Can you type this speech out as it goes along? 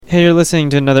Hey, you're listening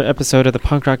to another episode of the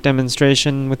Punk Rock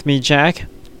Demonstration with me, Jack.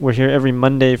 We're here every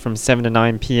Monday from 7 to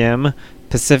 9 p.m.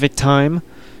 Pacific Time.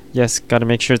 Yes, gotta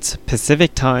make sure it's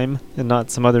Pacific Time and not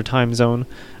some other time zone,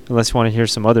 unless you want to hear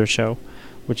some other show,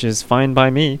 which is fine by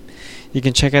me. You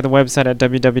can check out the website at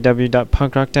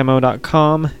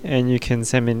www.punkrockdemo.com, and you can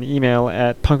send me an email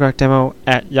at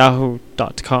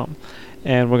punkrockdemo@yahoo.com.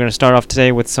 And we're going to start off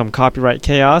today with some Copyright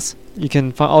Chaos. You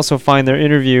can also find their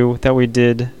interview that we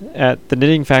did at the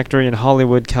Knitting Factory in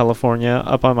Hollywood, California,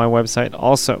 up on my website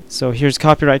also. So here's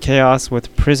Copyright Chaos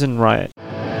with Prison Riot.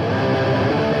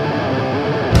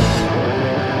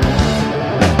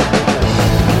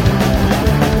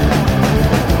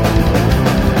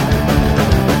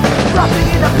 Dropping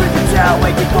in a prison cell,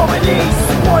 waiting for release.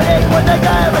 Warning when they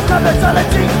get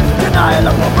responsibility. Denial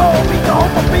of parole, means the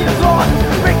hope of being gone.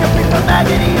 Bring the people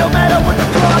agony, no matter what the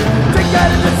clock. Take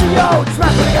out of the CO,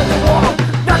 smashing against the wall.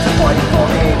 Not just fighting for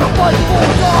me, but fighting for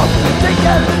us all. Take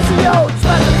out of the CO,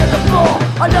 smashing against the floor.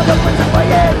 Another prison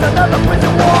riot, another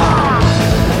prison war.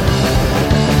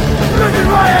 Prison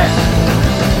riot!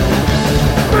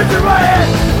 Prison riot!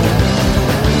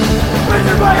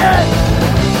 Prison riot!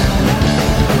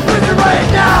 Prison riot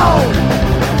now!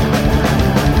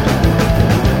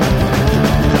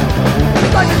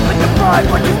 Life is like a pride,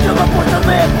 but you still are forced to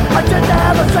live. I tend to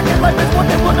have a second life, is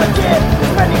what they wanna give.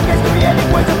 Spending days creating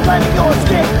ways of planning your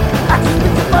escape. Action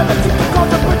speaks of violence, seems to cause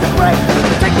a prison break.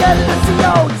 Take out of the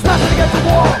CO, smashing against the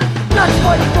wall. Not just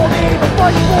fighting for me, but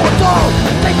fighting for us all.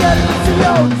 Take out of the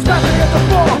CO, smashing against the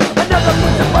floor. Another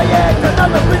prison riot,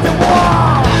 another prison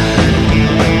war.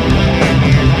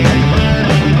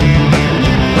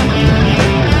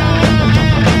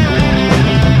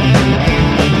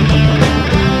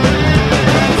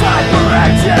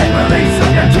 Release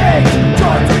from your cage,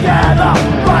 join together,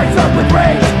 rise up with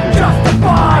rage,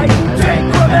 justify, take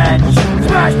revenge,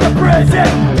 smash the prison,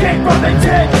 kick from the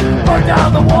ditch, burn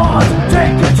down the walls,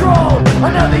 take control.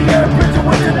 Another year in prison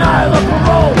with denial of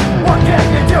parole. What can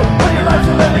you do when your lives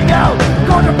are living out?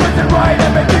 Go to prison riot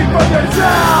and make me from your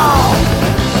cell.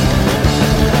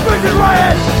 Prison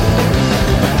riot!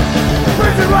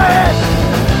 Prison riot!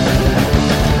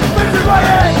 Prison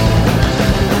riot!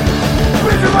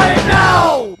 Prison riot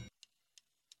now!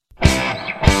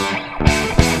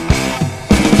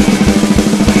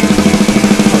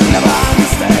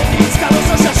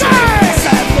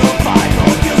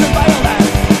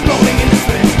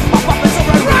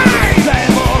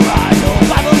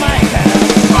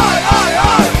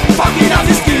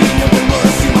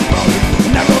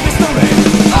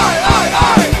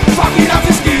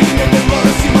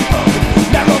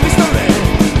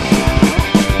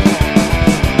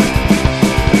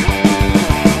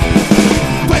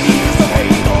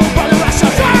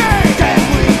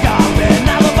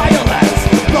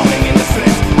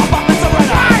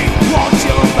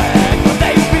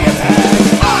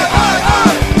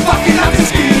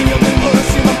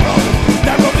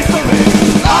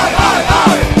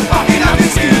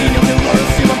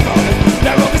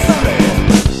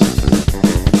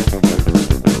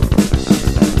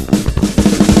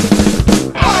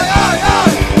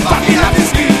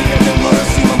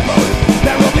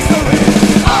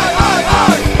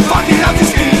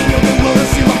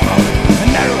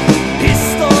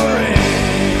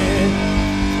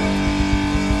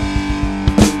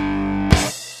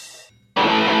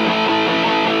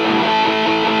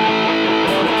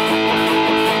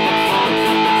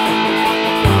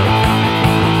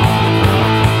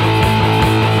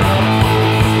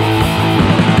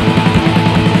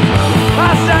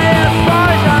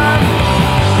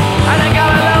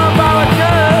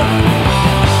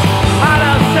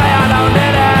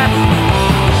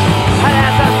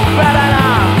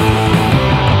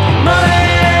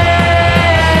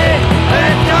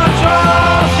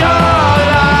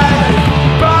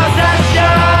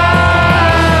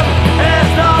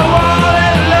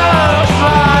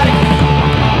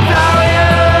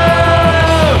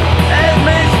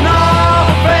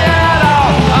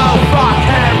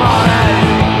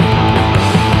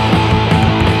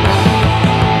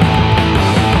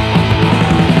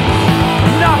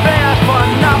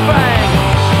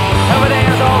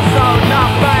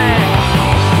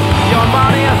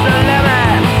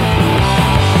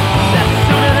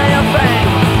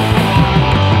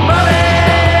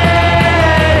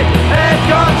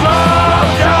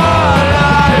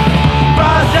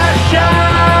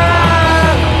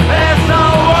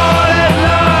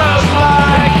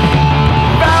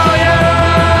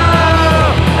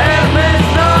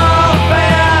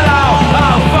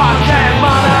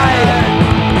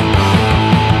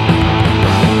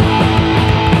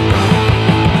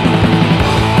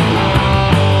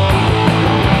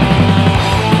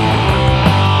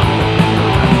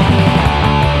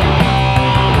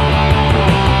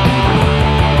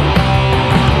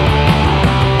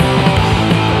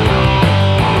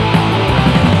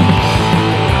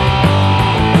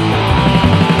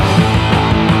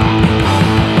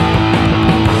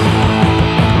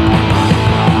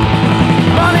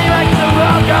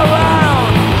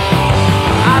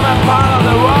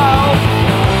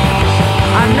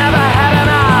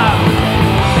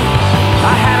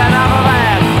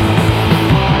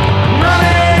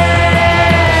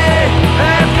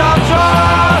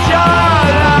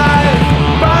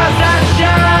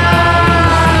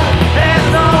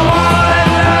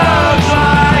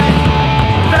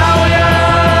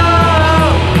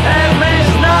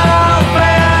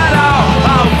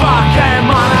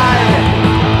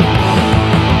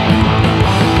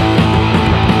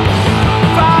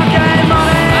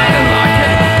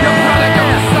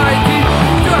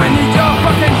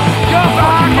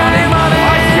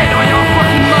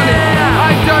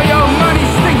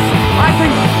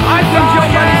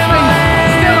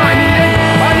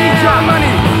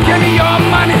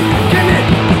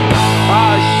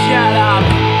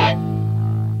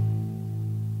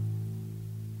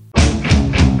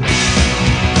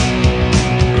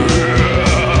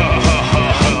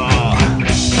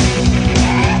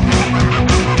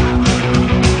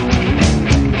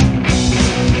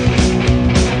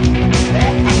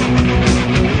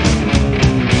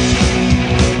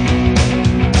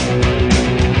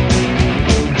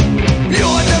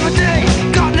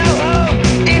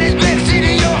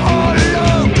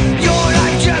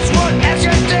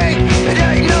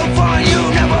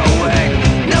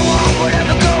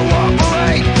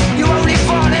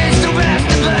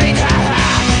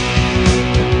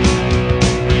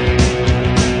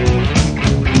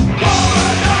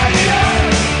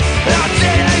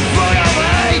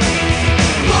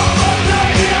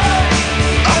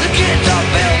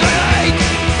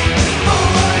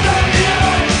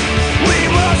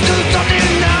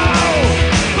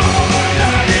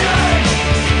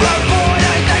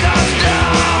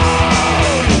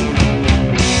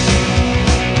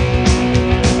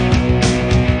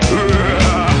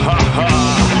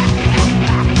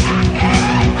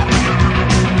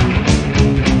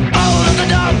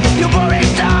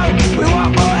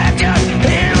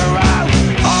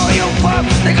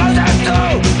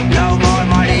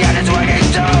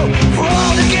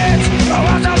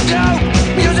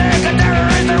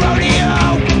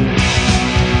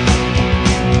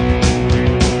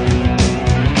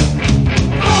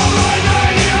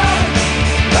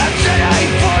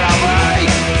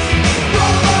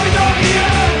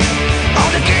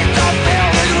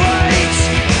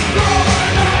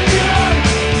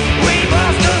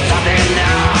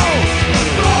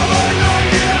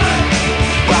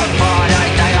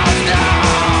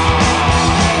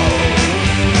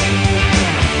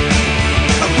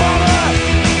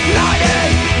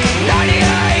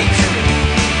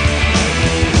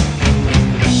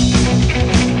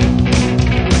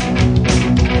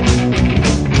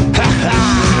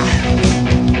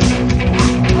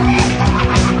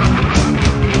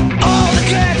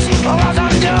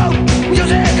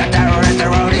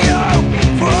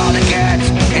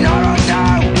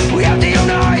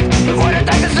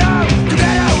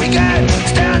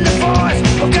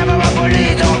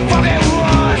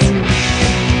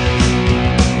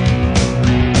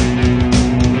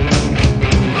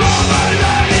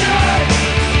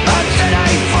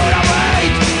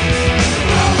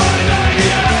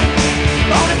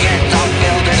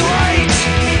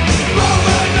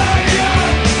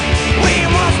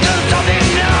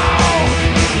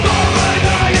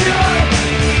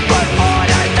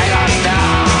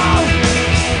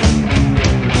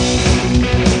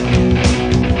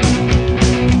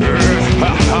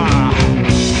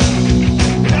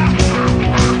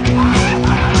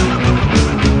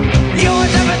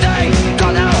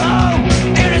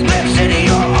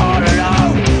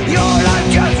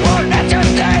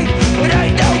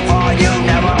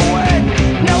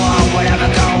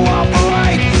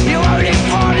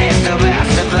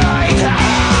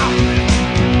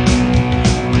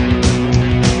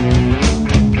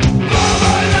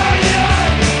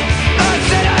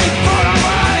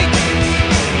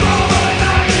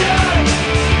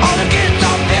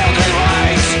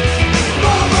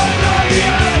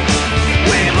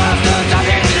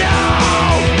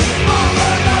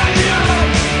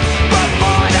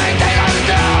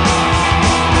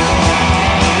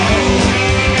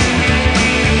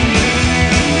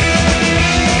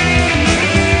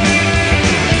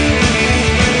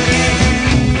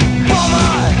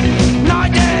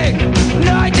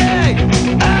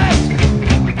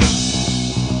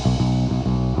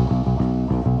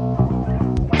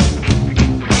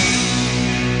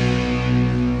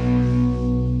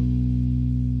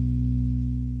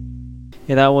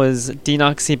 Yeah, that was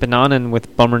Dinoxy Bananen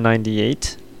with Bummer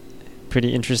 98.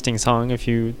 Pretty interesting song if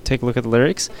you take a look at the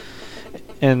lyrics.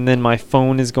 And then my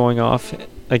phone is going off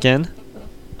again.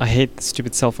 I hate the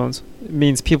stupid cell phones. It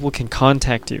means people can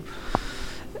contact you.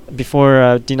 Before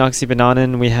Dinoxy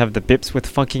Bananen, we have the Bips with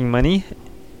Funking Money.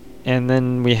 And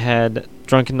then we had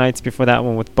Drunken Nights before that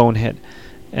one with Bonehead.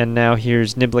 And now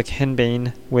here's Niblik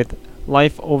Henbane with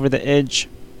Life Over the Edge.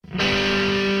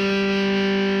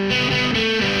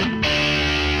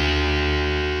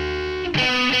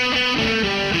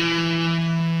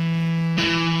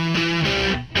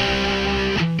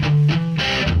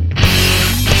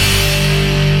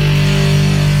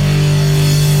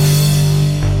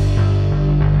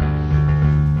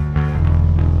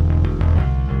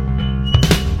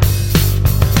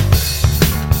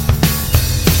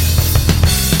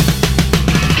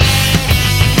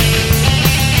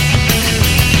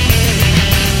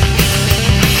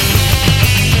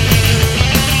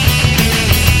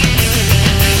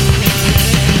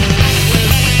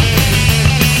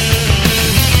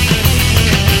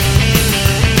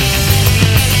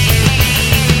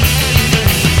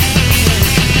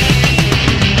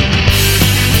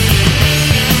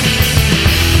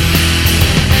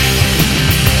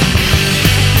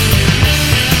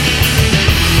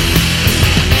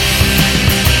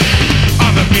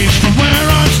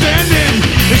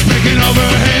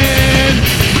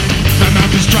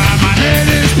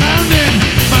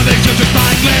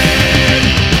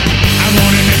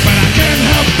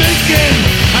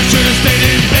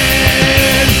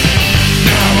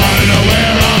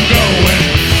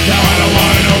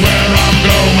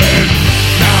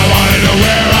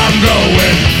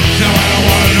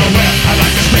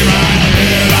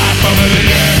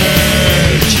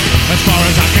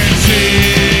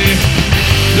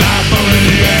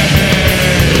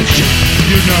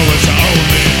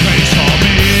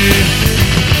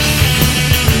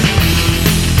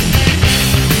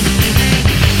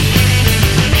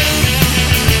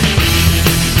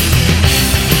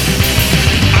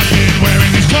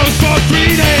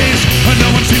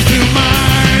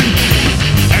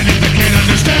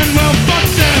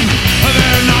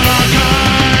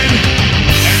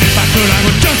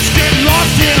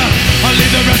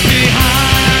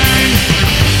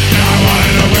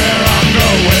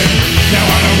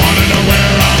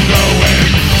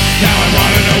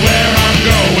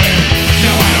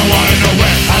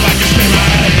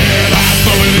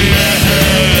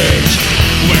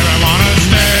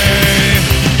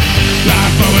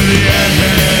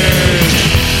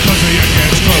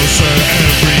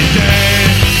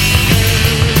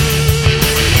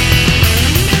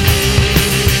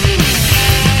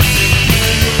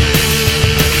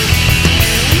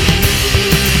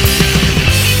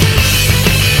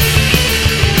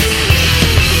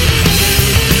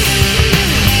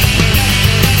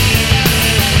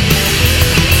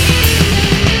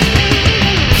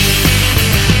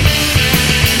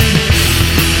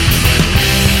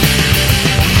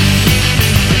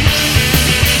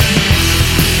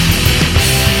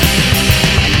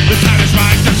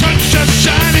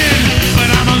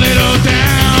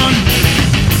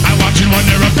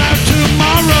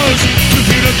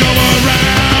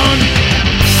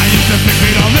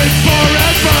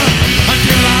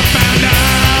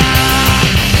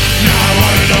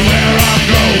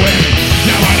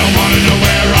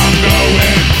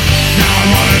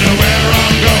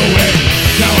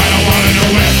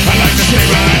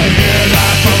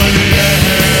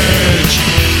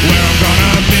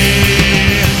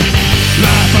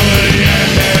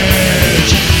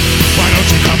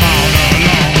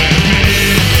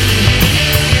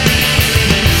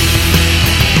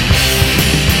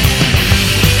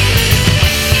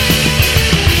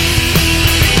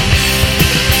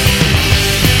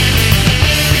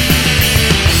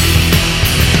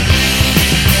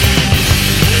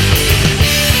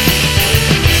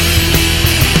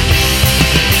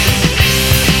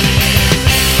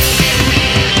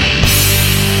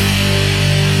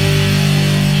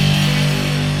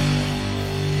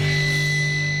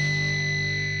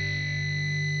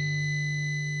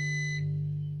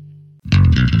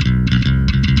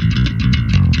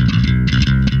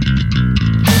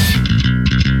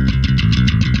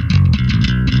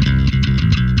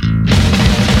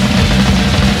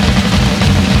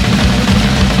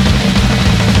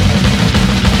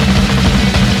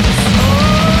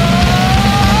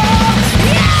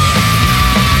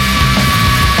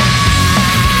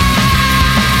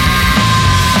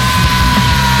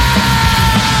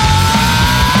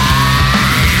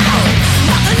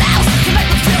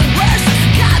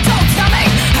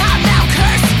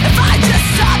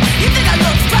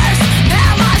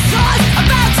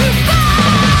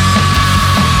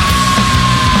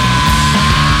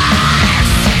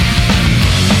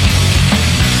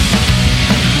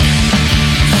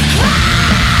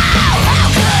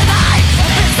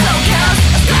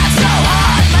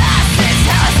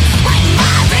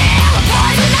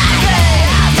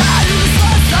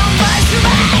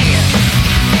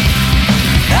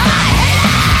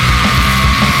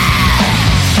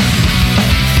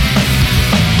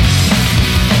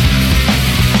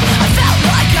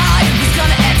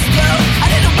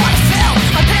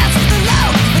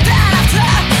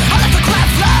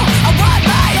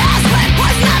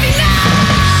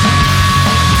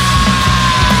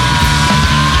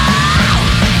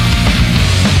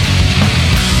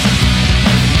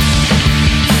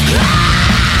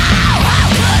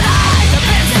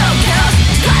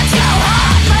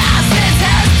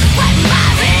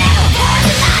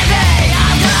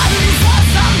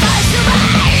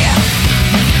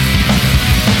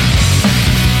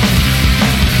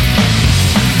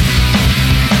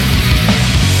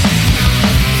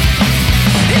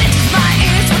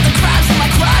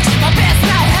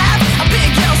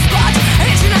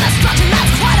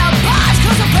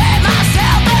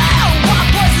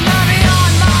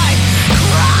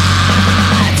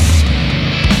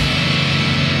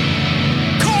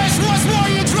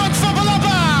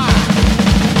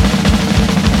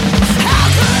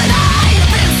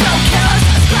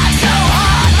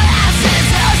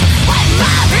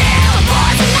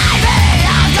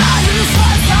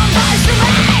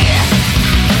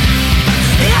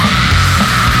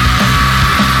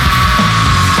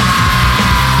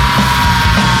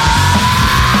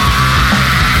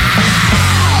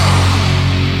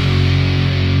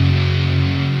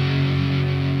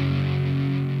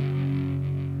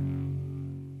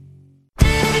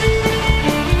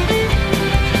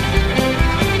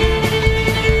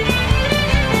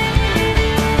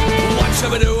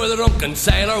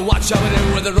 Watch how we do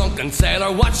with a drunken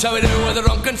sailor. Watch how we do with a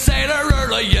drunken sailor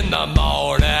early in the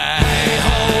morning. Hey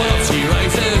ho, and up she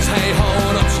rises. Hey ho,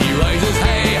 and up she rises.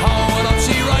 Hey ho, and up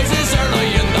she rises early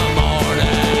in the morning.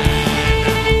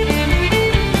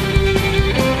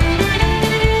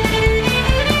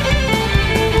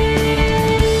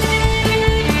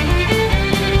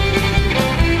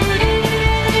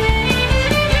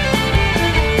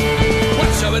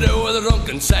 Watch how we do with a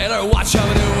drunken sailor. Watch how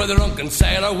we do with a drunken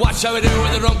sailor. Watch how we do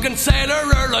with a drunken sailor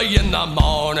early in the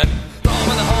morning. Throw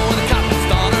him in the hole with the captain's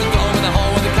daughter. Throw him in the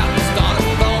hole with the captain's daughter.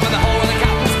 Throw him in the hole with the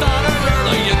captain's daughter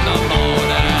early in the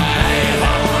morning. Hey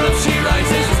ho, and up she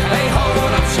rises. Hey ho,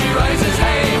 and up she rises.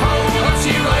 Hey ho, and up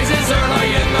she rises early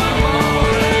in the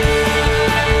morning.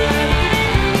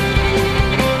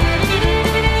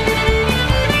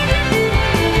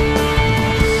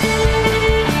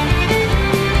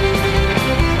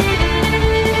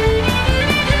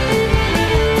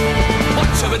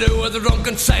 Watch how we do with a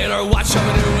drunken sailor. Watch how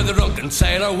we do with a drunken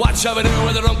sailor. Watch how we do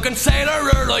with a drunken sailor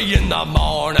early in the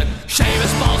morning. Shave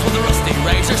his balls with a rusty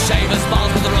razor. Shave his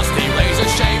balls with a rusty razor.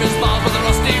 Shave his balls with a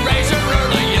rusty razor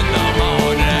early in the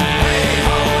morning. Hey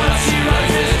ho, and up she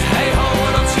rises. Hey ho,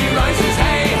 and up she rises.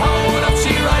 Hey ho, and up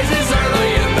she rises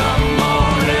early in the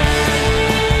morning.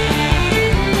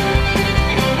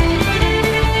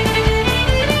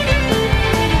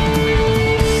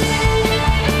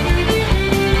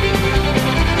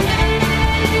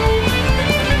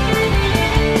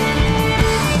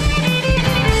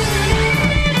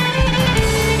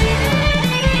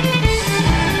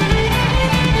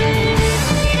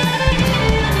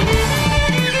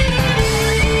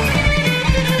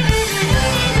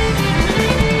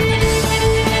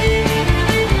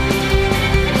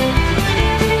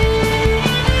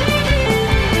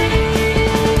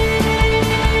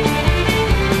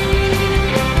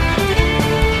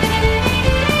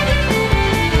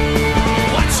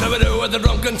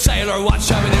 Sailor, watch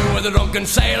how we do with a drunken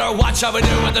sailor. Watch how we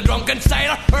do with a drunken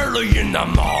sailor early in the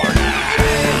morning.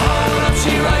 Hey ho, and up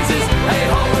she rises. Hey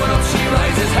ho, and up she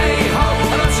rises. Hey ho,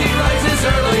 and up she rises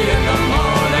early in the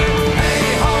morning. Hey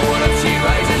ho, and up she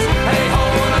rises. Hey ho,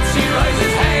 and up she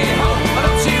rises. Hey ho, and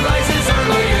up she rises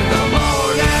early in the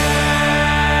morning.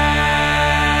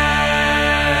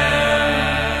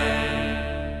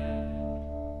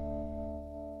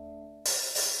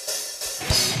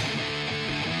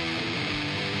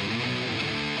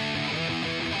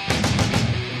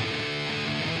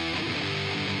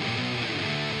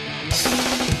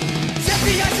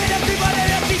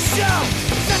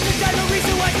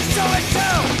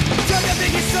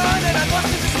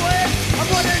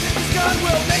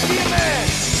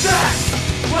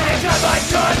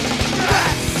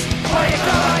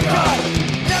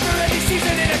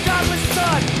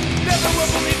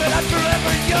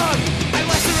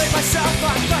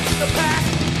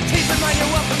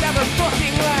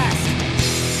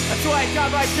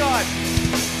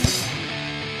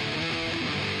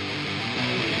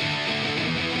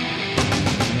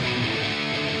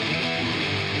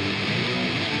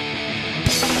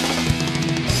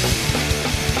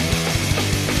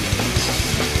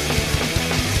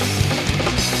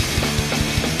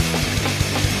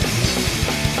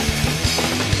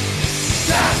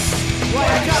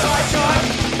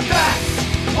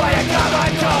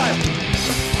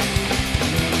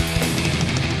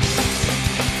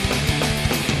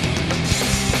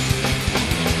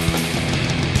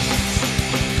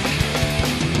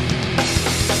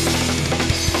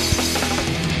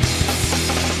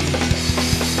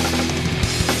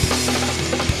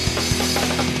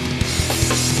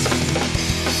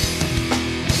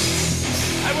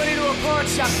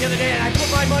 The other day and I put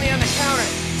my money on the counter.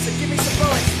 Said, give me some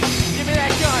bullets, give me that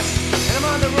gun, and I'm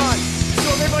on the run. So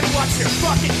everybody watch your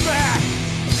fucking back.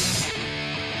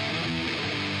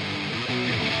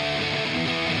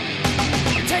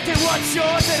 You're taking what's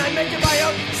yours and I make it my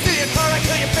own. Steal your car, I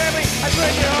kill your family, I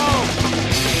burn your home.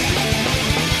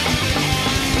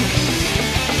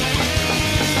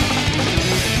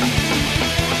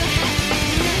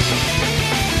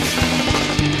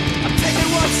 I'm taking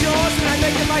what's yours and I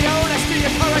make it my own. I steal your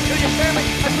car, I kill your family,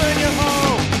 I burn your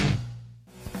home.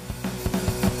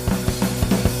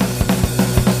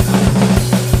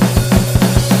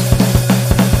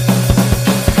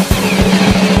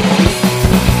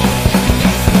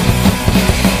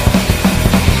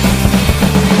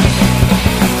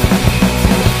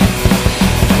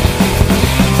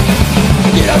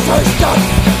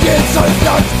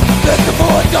 Sollstadt, letzte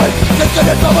Verurteilt, sitzen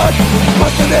in Verwandt.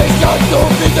 Hast du nicht, hast du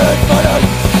Wiese entfallen.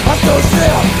 Hast du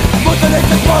schwer, musst du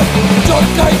nichts Mann. Schon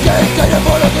kein Geld, keine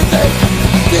Wohnung gesehen.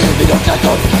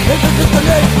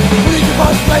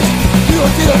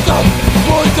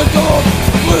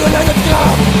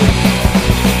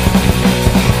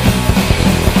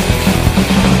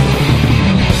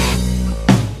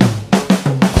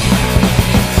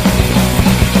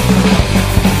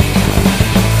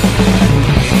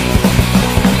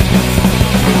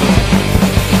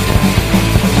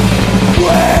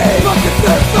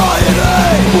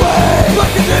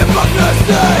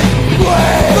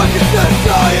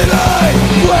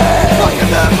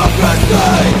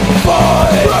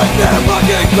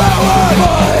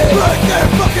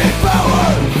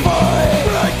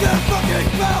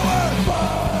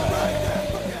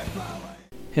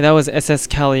 Hey, that was SS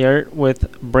Caliart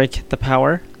with Break the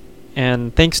Power.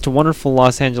 And thanks to wonderful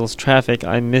Los Angeles traffic,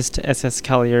 I missed SS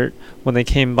Caliart when they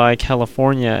came by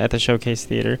California at the Showcase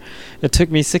Theater. It took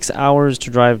me 6 hours to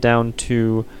drive down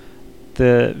to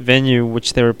the venue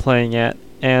which they were playing at,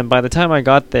 and by the time I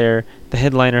got there, the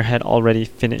headliner had already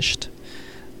finished.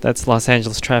 That's Los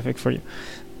Angeles traffic for you.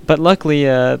 But luckily,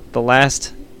 the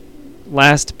last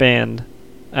band,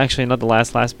 actually not the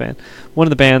last band, one of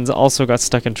the bands also got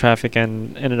stuck in traffic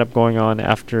and ended up going on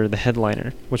after the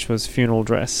headliner, which was Funeral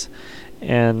Dress.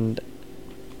 And,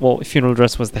 well, Funeral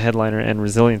Dress was the headliner and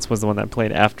Resilience was the one that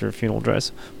played after Funeral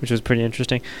Dress, which was pretty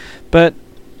interesting. But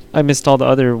I missed all the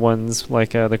other ones,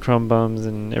 like the Chrome Bums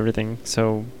and everything,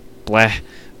 so blah.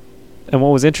 And what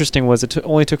was interesting was it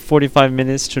only took 45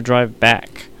 minutes to drive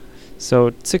back.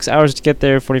 So 6 hours to get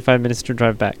there, 45 minutes to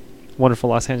drive back. Wonderful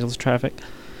Los Angeles traffic.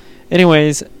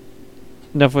 Anyways,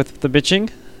 enough with the bitching.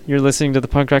 You're listening to the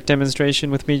punk rock demonstration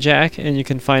with me, Jack, and you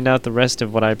can find out the rest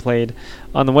of what I played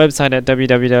on the website at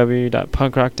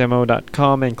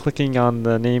www.punkrockdemo.com and clicking on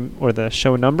the name or the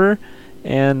show number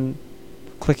and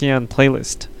clicking on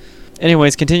playlist.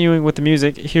 Anyways, continuing with the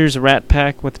music, here's Rat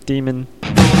Pack with Demon.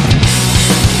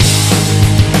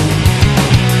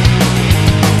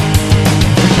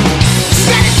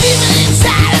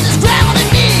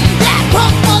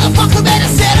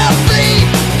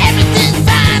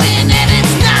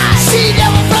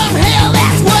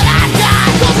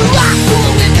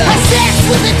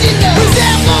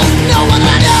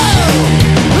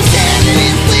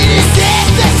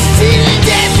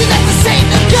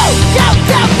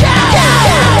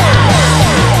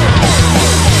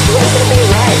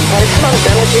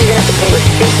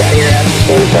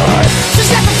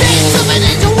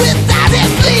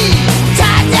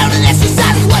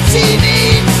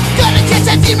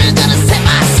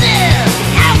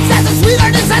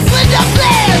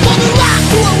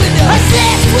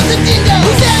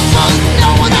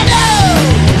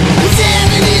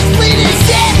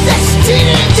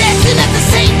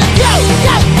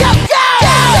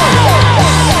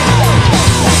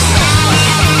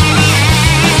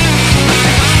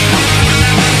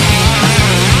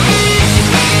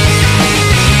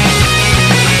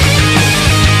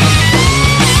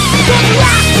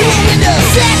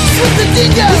 With the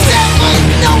dingo,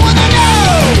 no one I know.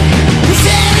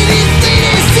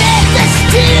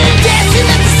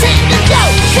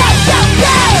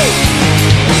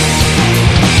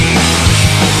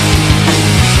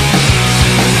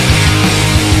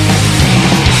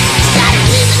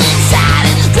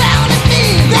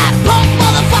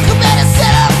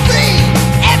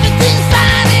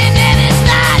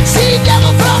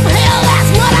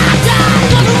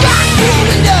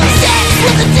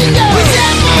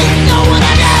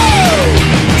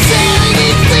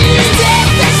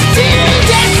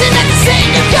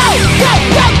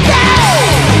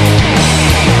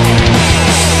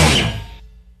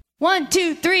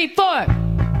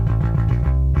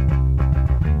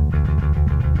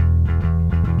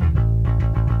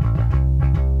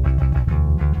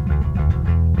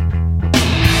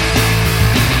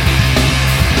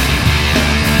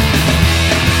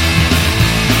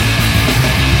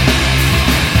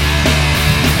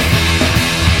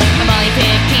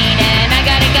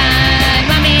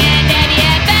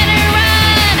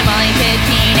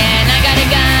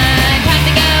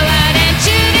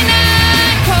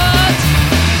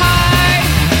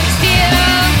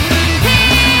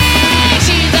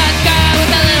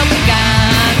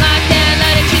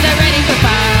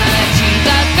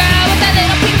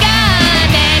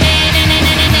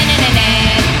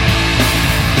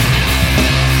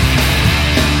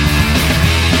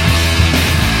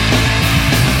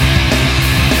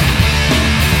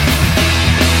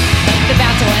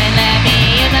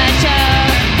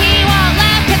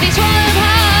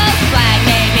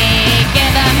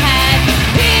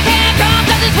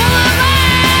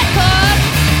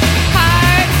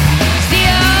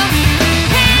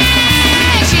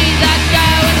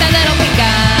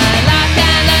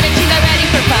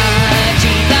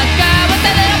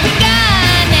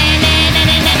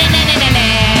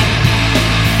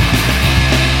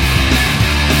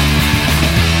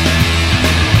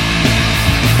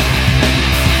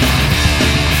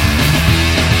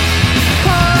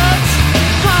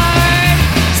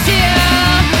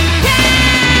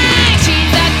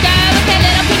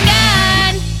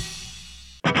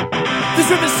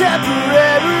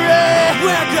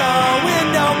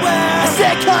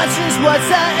 conscience, what's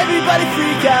that? Everybody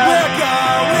freak out. We're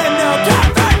going no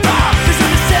cafe bar. There's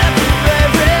only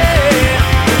separate.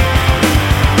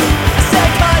 I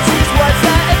said conscience, what's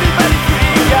that? Everybody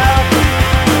freak out.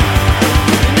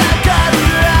 And I've got the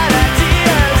right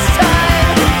idea this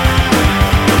time.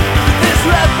 This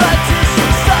repetition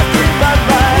stuck in my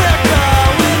mind. We're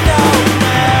going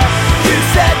nowhere. You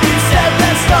said,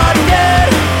 let's start again.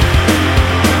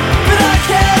 But I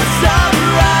can't stop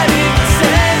writing the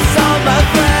sense on my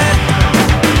friend.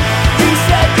 You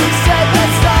said,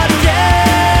 let's start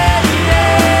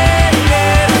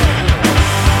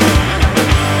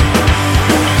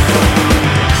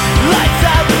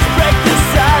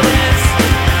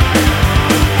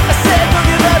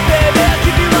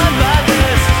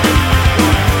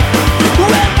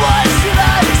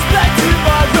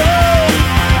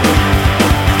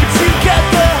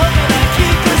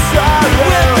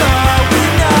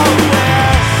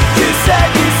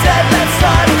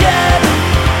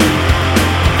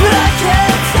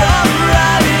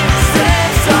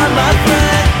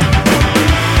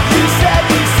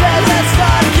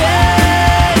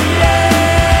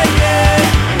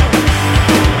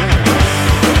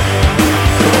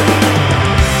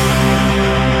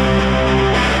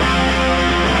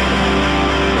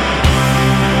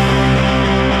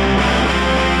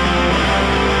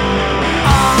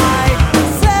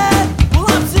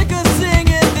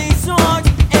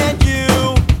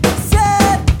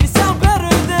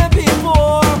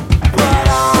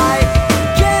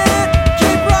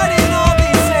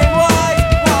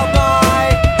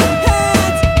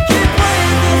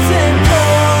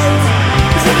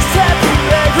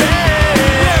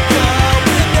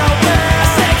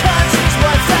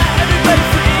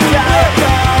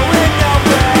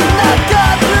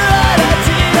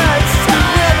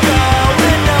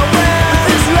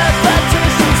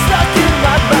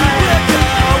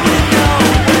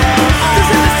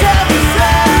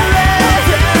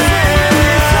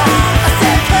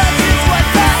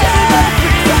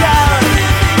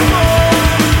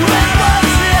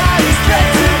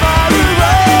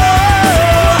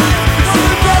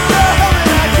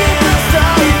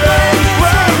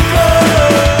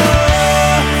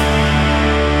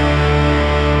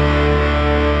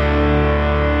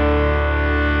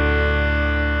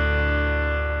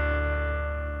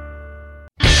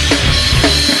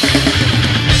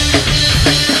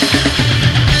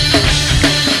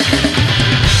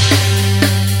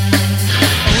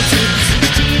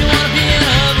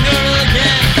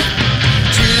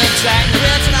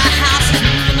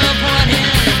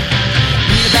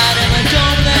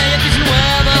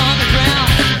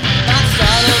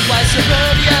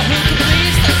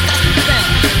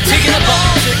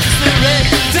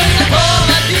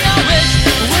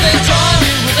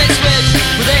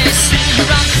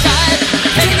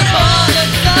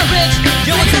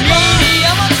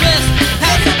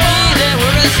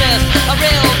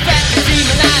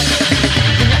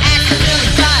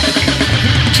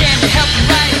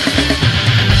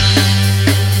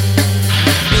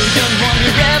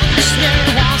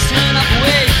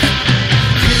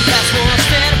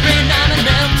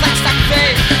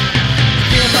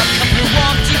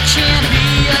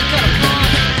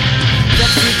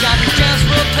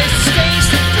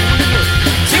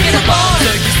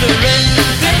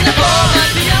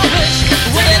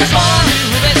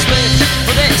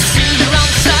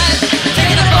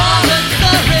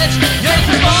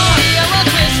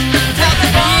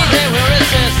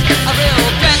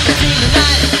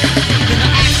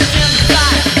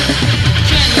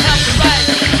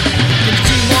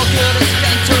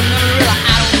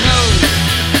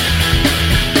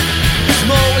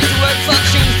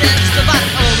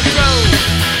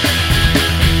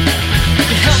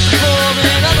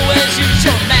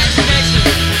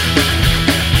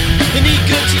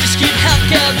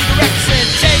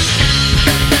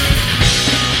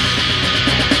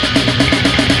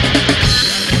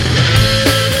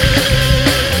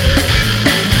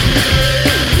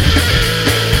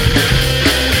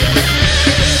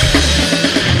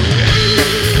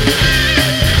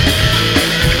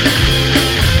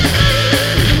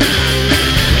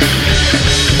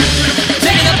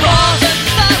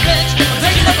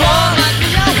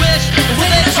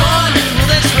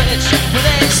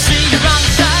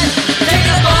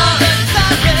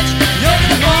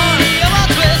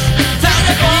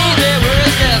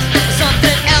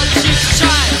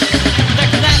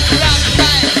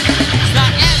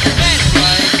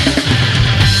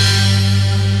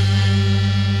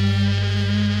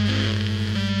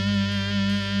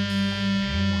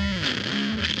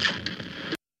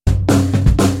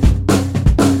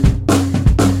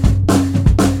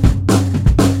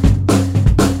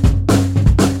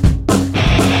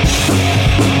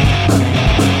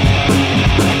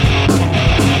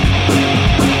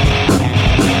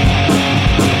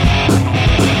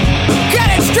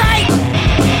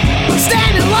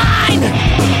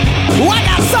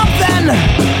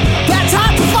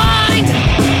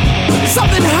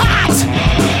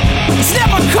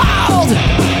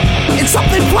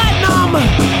platinum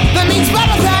that means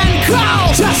better than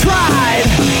gold. Just ride,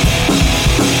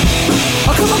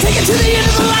 cause I'll take it to the end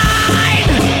of the line.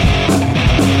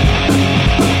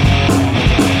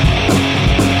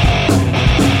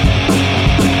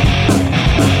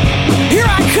 Here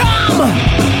I come,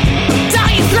 down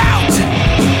your throat.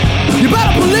 You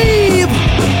better believe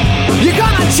you're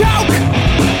gonna choke.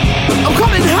 I'm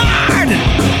coming hard,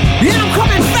 and I'm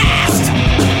coming fast.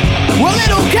 Well,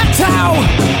 little ghetto,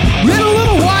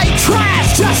 little white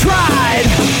trash, just ride,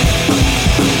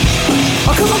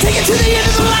 cause I'll take it to the end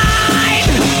of the line.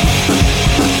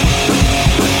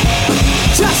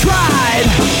 Just ride,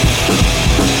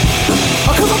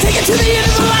 cause I'll take it to the end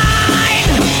of the line.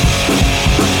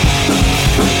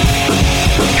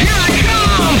 Here I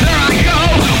come, there I go.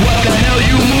 What the hell,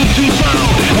 you move too slow.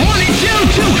 I wanted you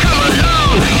to come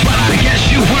along, but I guess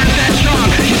you weren't that strong.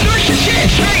 You snort your shit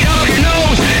straight up your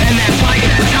nose, and that's like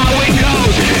that's how it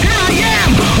goes. Here I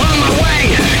am, on my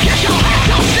way. Guess you'll have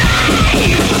to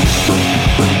stay.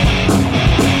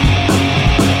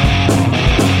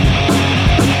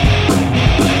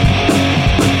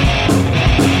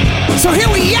 So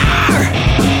here we are,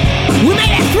 we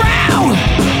made it through,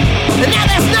 and now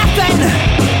there's nothing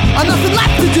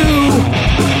left to do.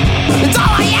 It's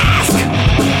all I ask.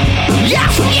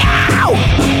 Yes, meow.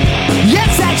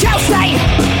 Yes, that you say.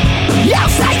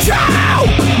 Yes, say true.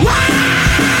 Ride.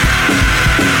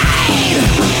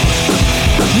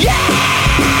 Yeah.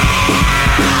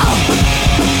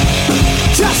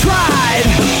 Just ride.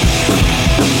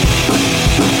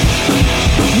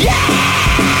 Yeah.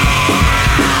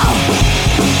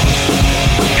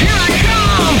 Here I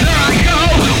come, there I go.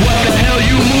 What the hell,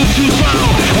 you move too slow.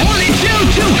 I wanted you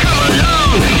to come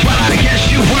along, but I guess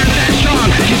you weren't that strong.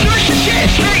 You snort your shit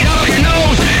straight up your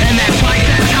nose, and that's like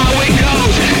that's how it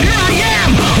goes. Here I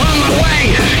am, on my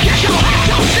way. Guess you'll have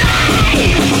to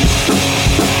stay.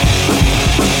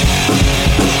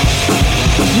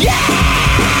 Yeah.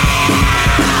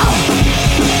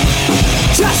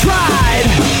 Just ride.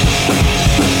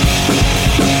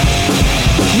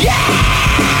 Yeah.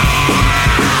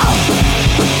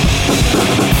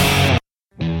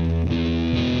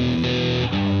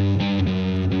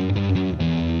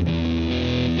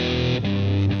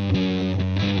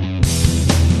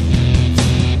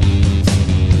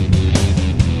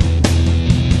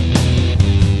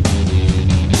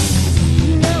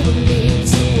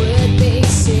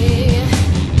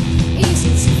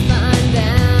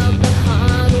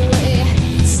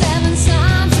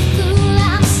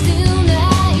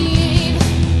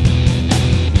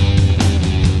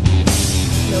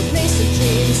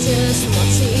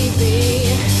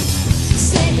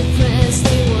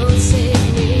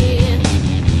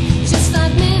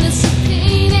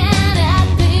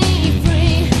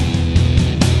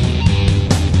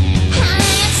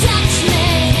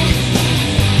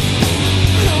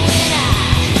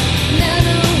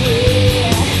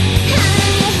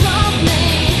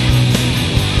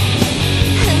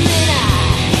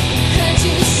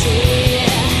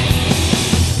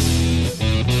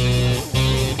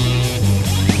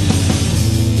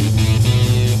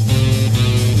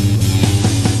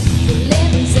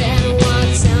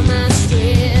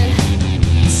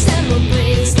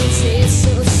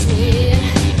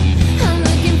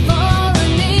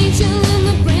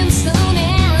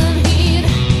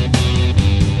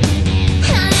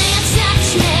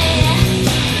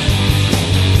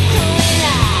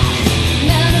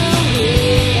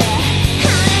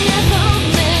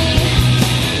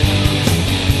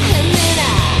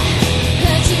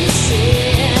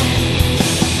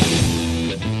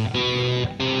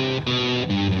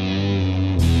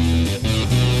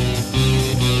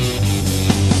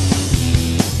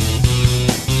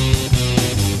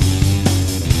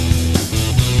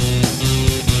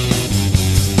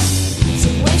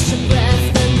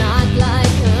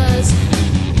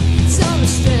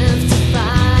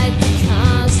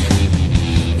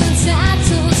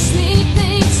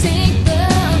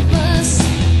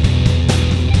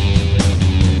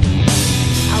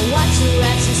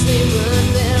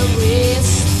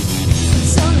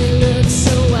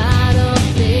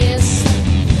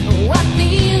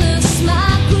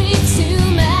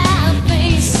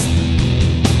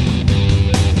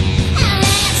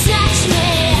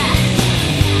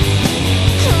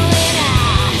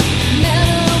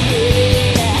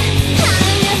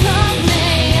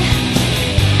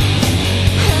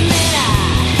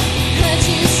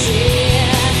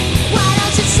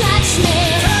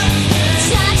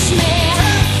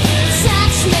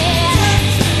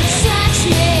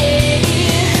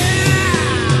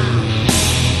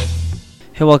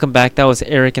 Hey, welcome back. That was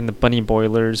Eric and the Bunny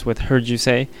Boilers with Heard You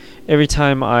Say. Every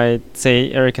time I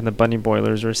say Eric and the Bunny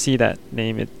Boilers or see that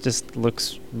name, it just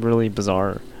looks really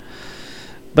bizarre.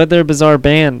 But they're a bizarre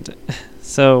band,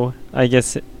 so I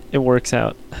guess it works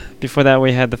out. Before that,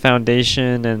 we had The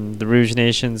Foundation and the Rouge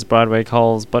Nations, Broadway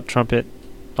Calls, Butt Trumpet,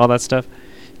 all that stuff.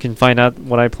 You can find out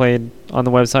what I played on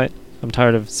the website. I'm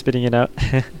tired of spitting it out.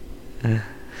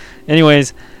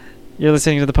 Anyways, you're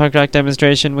listening to the Punk Rock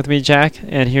Demonstration with me, Jack,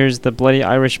 and here's the Bloody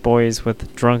Irish Boys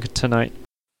with Drunk Tonight.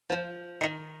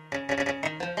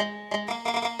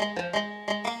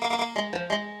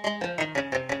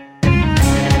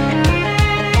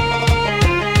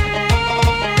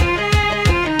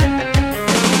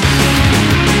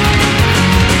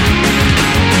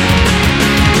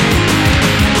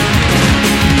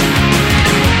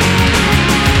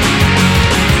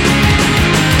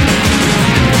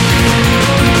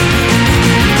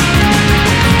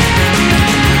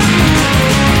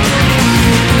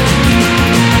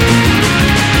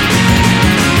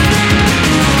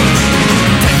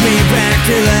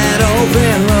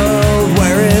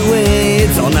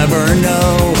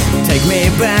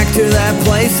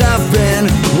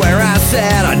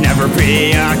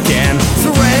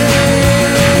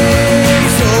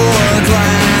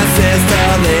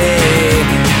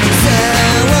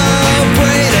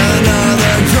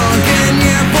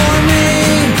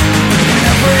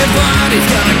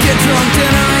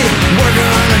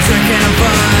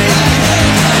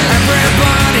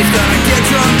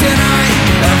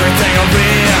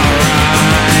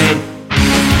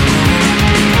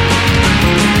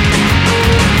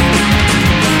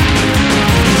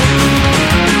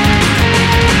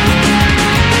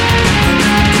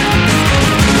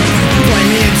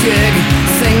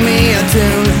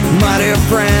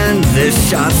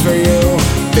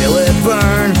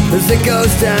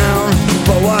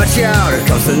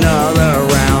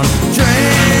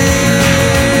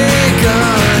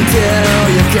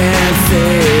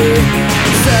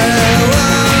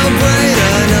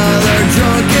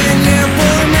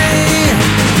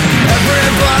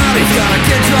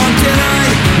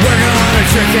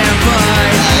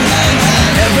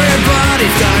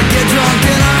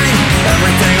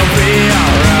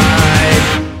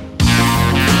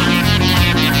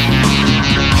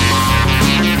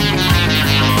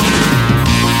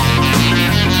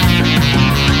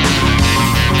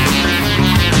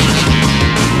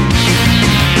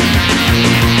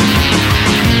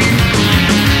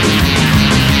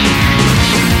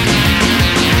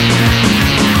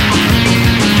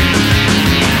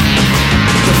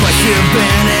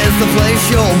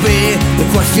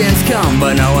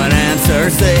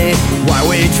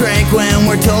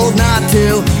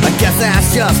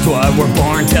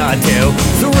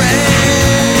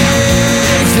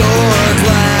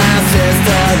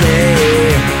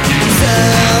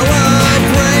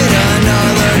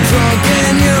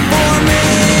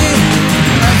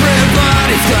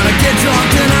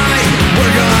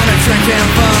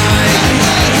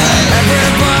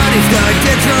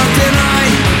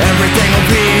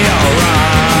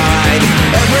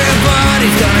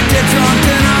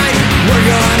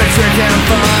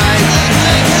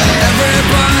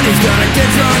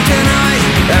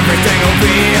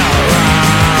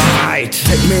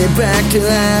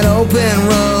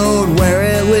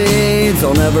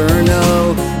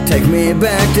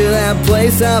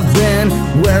 I've been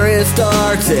where it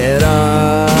starts, it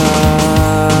also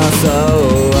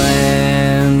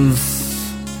ends.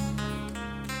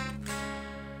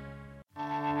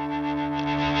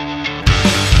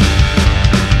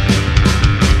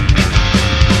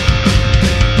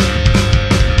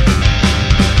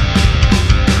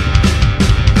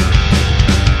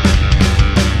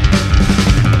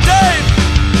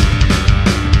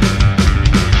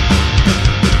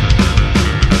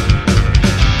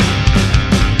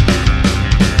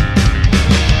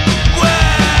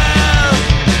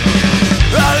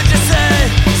 Well,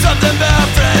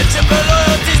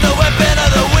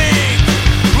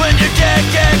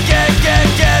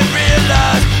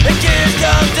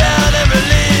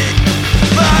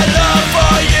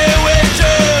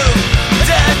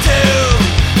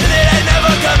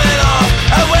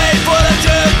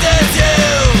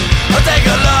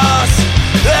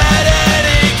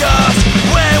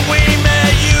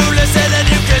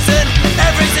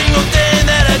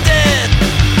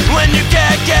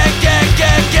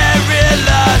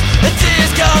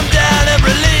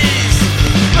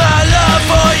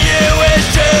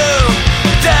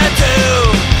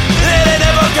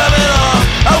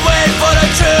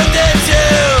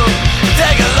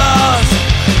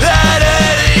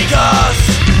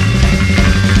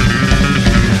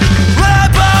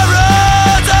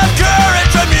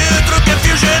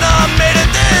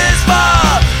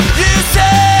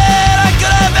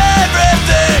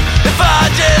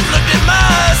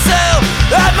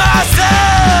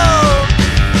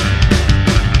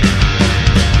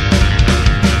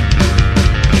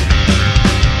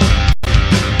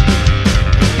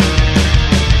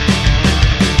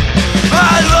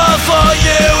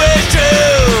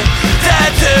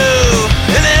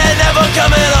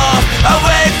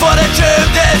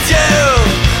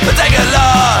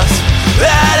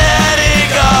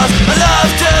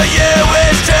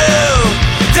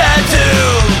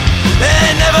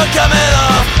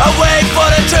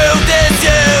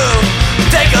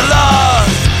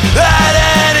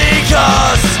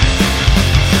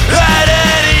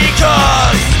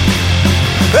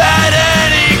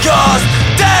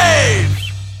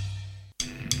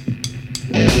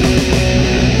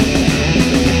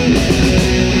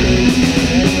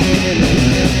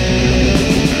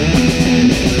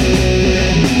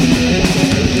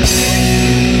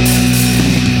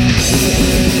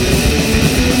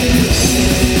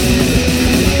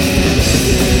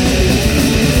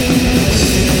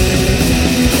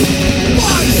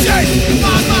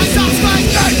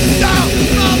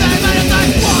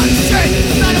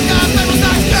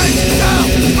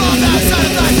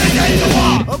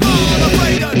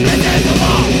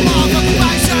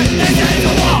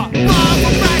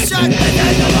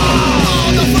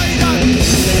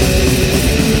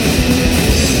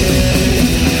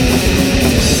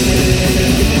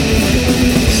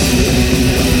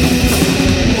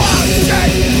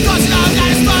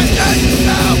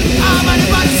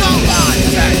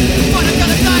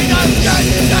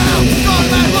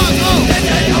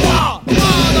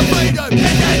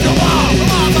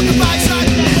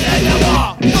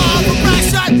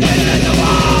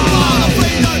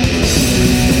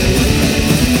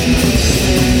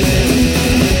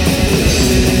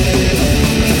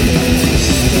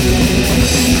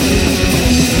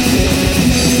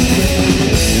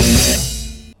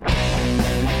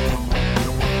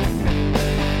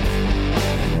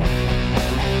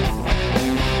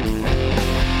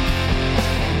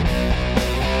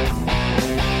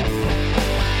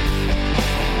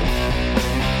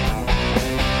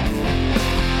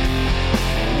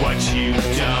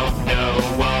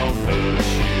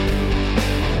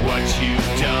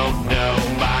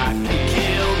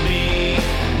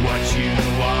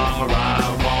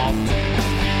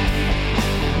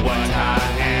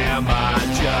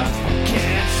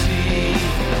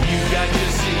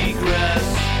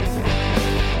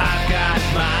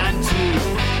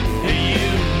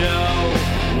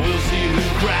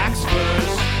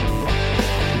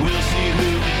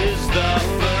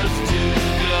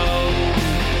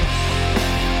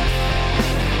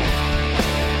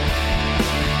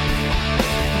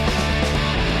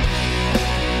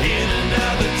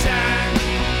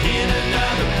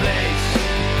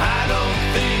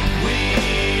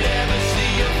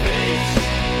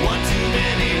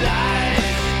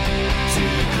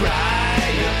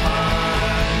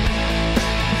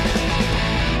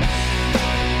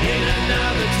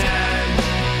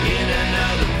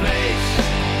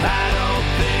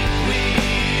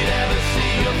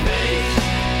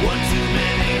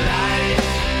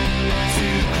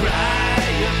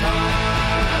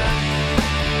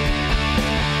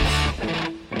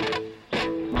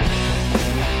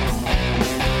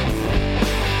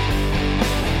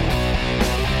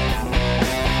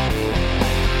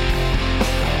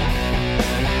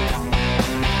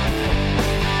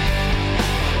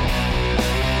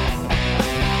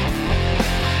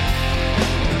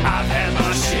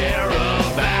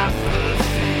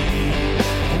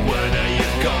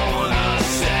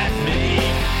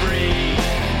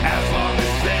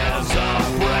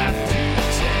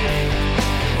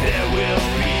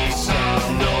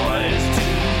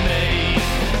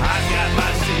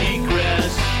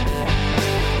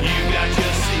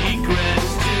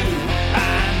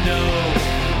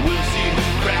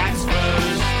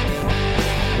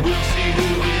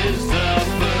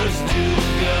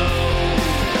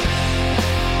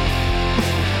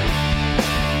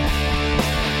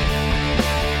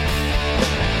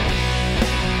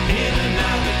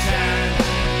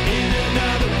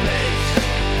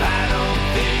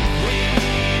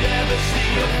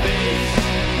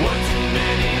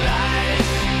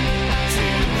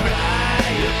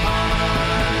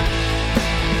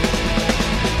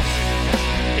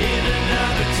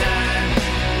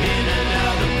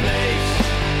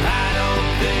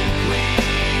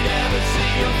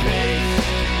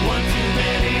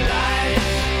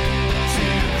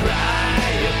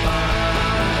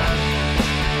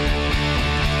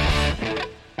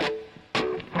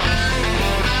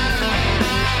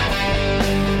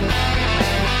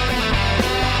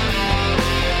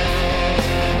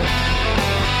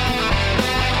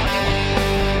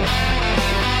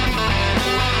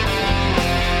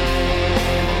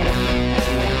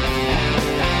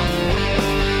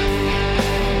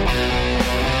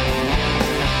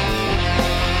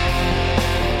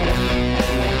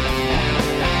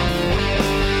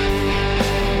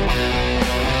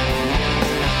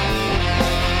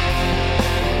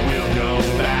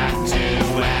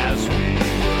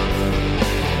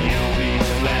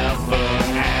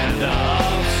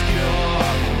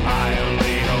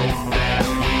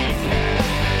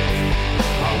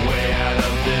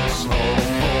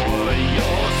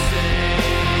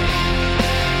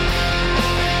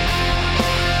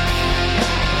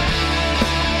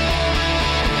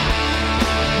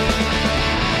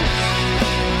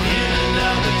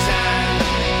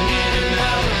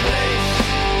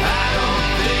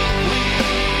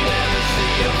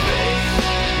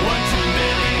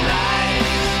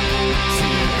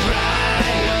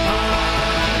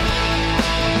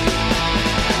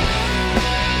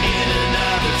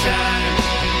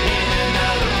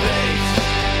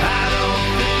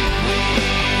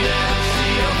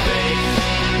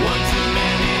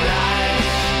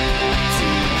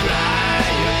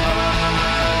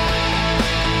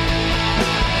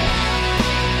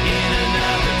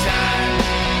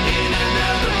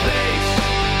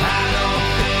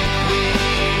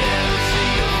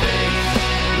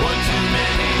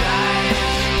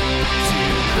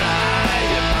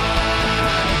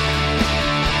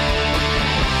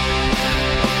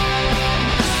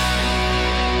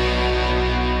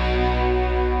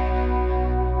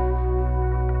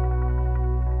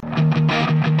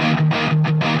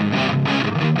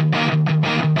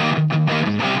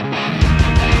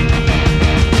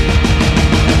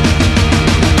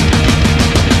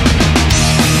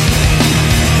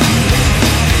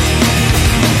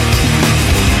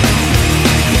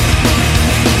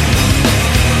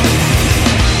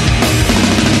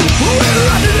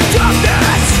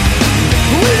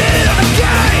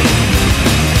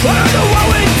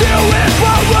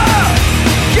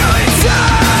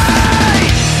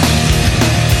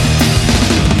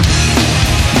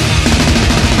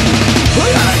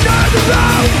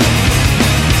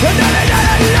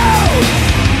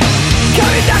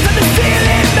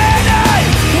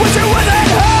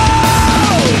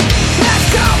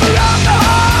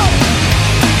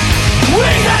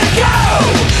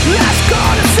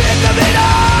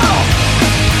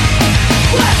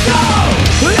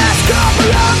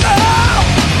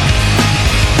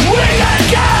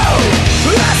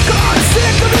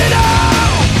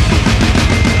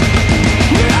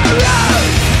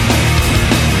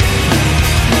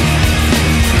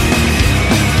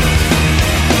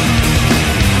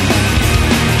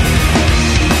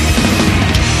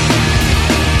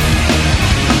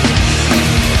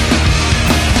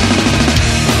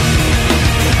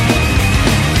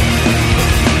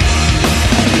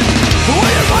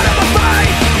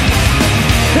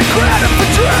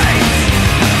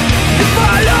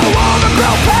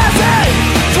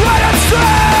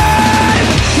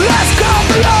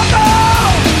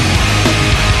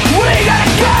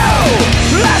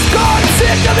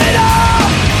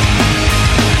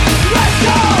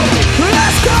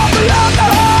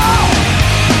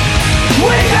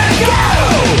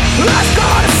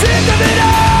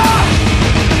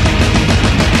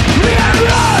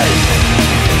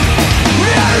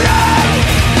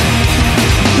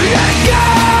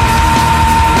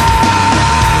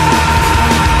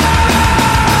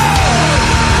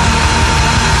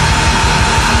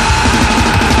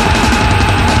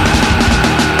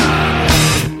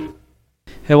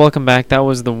 Hey, welcome back. That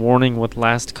was The Warning with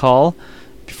Last Call.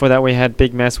 Before that, we had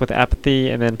Big Mess with Apathy,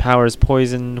 and then Power's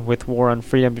Poison with War on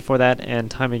Freedom before that, and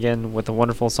Time Again with a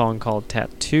wonderful song called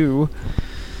Tattoo.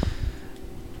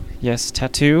 Yes,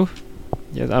 Tattoo.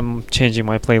 Yeah, I'm changing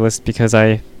my playlist because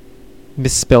I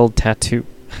misspelled tattoo.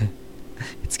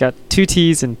 It's got 2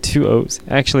 T's and 2 O's.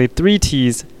 Actually, 3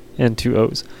 T's and 2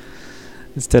 O's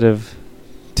instead of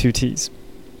 2 T's.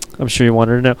 I'm sure you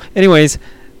wanted to know. Anyways,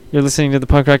 you're listening to the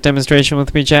Punk Rock Demonstration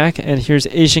with me, Jack, and here's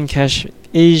Asian Cafe.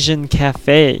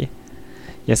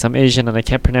 Yes, I'm Asian and I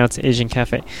can't pronounce Asian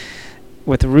Cafe.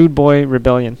 With Rude Boy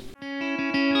Rebellion.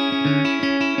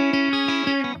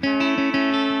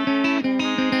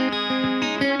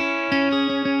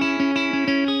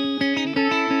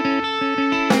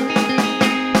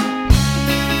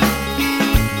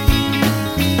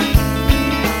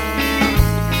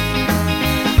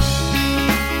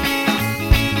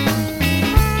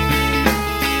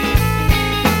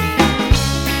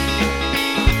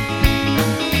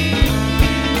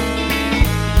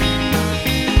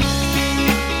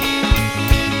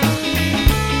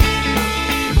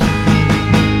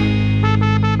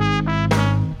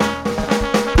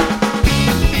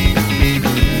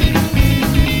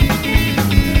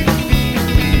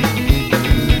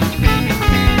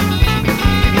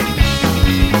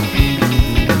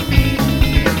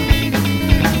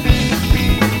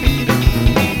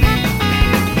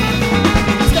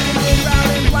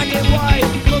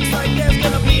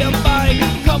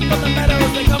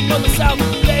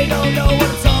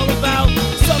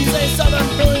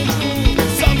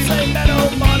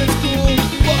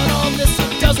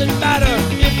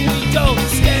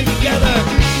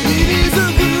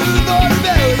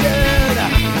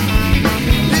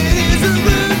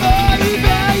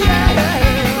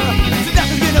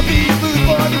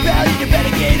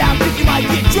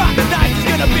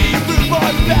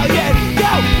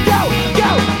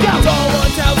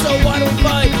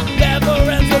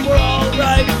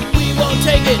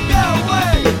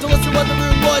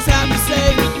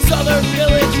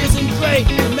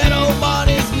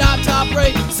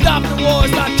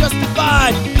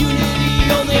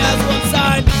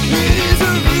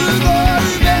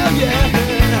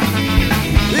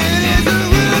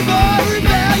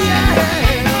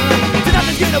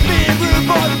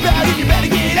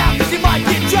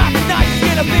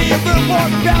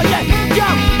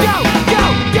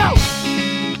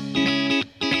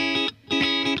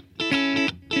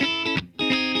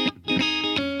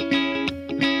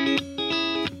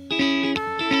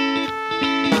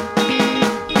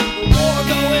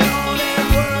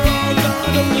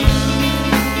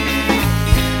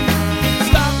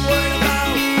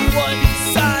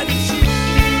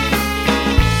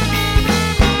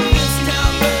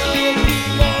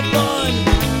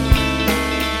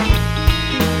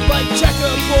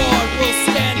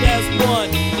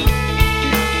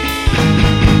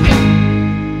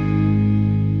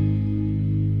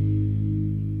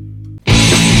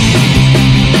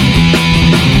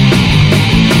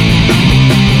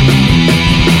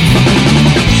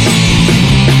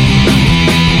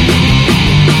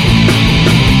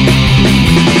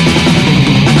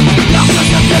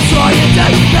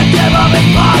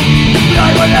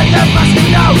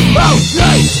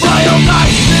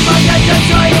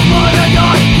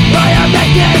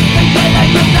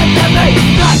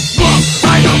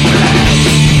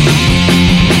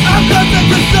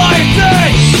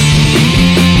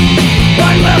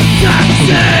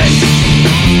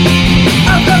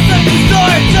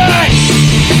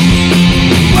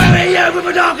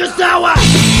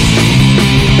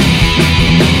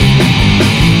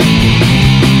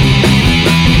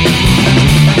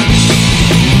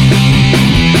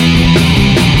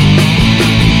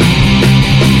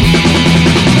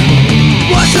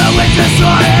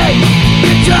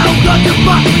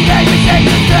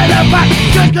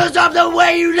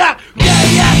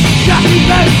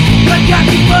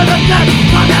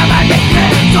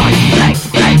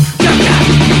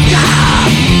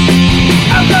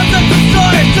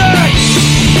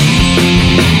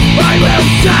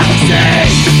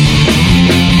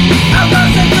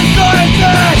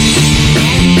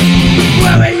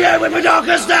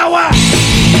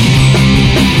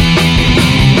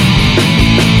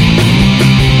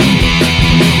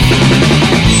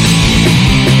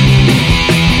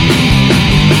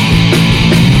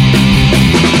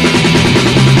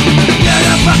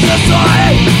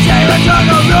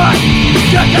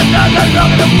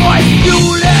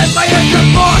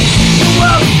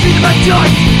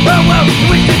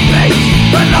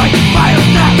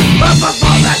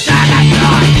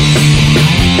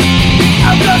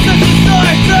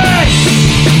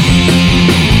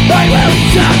 I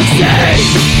will die.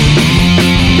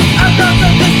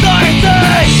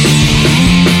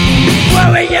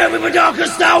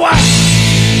 You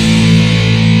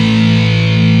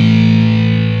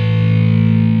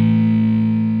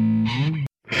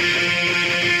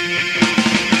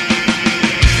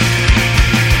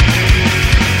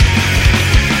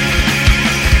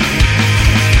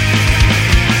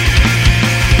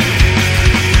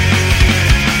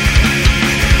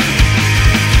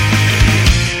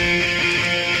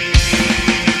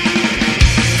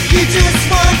just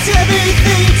want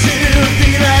everything to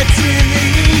be right in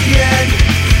the end.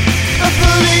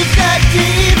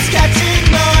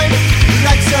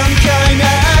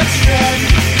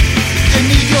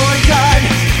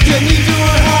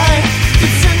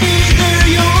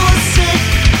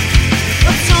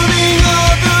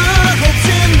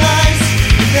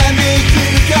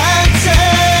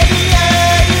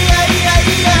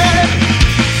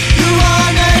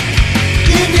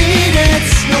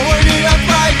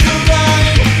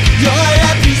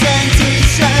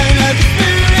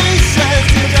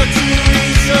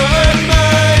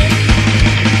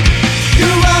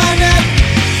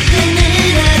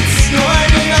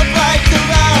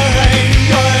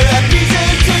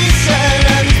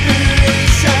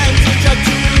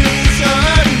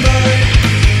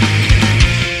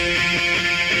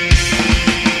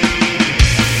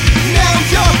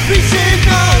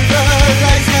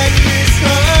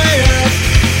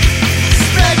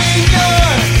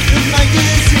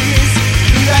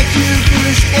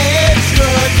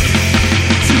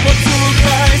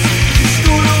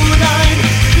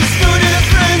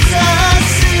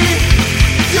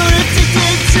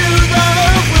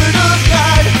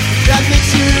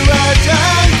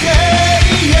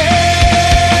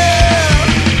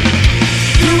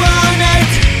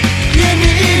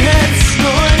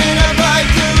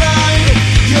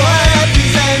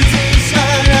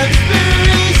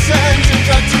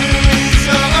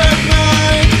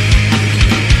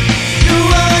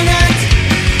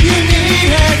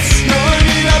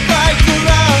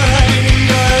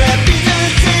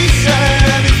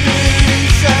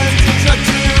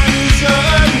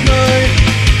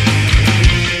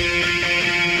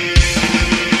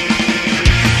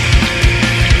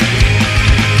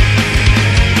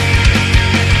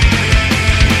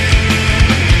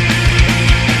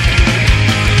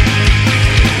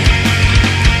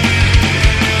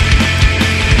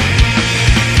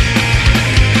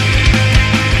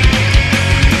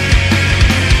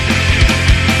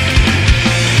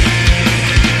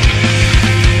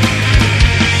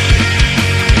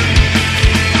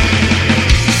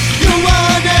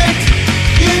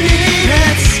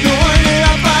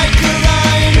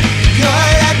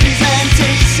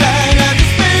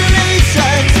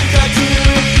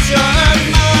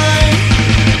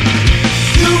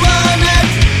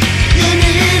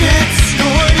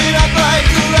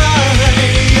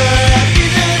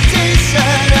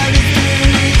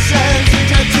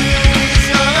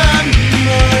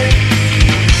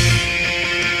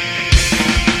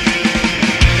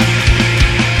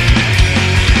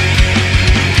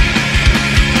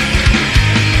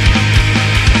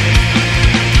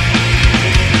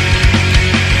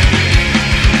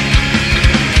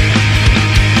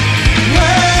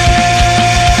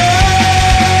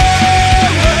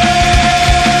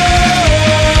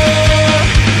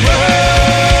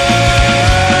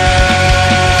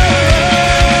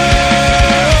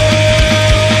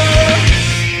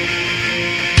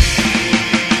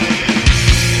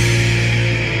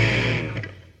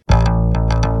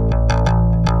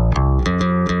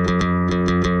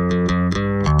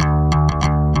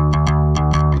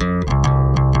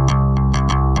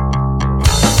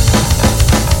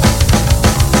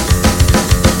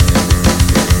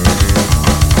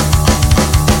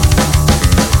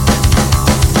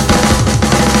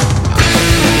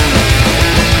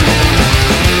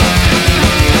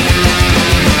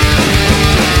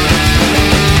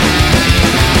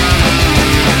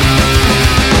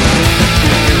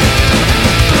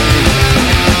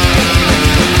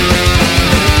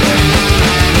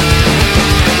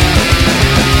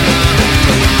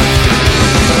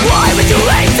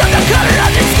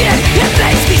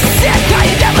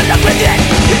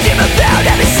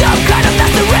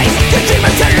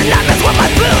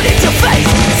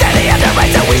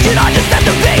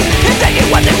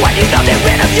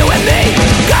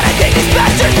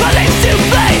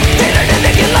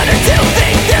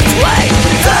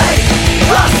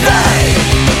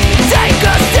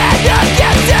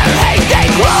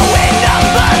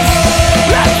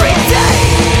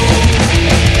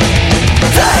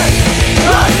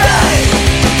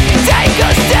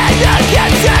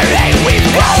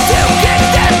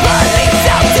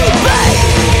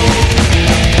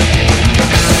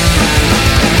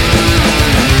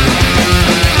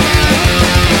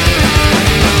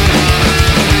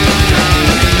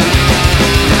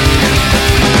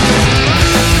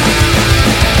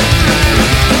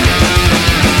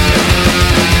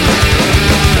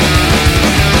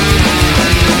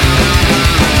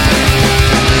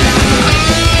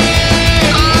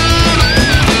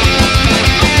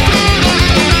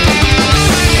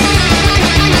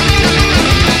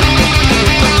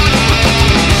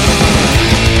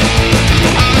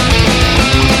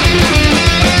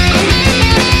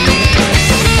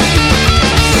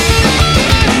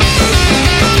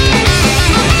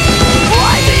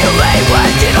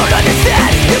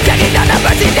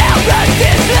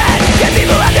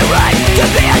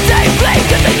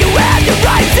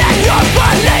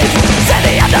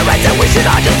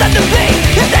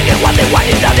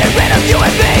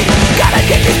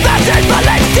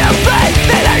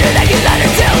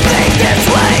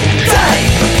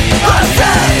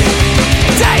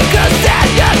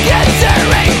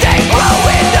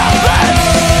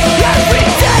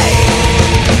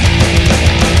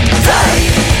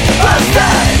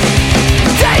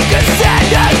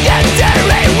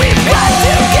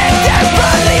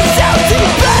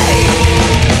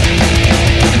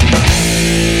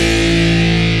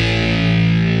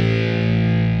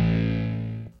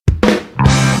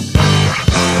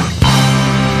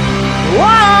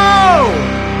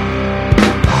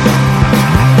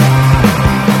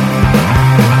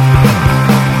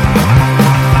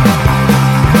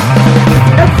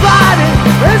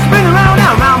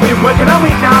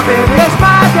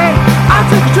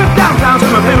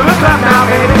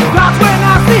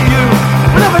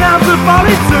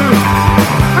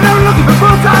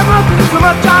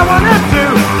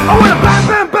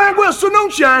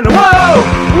 sunshine. Whoa,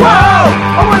 whoa.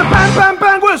 I wanna bang, bang,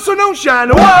 bang with some sunshine.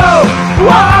 Whoa,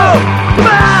 whoa. Come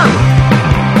on.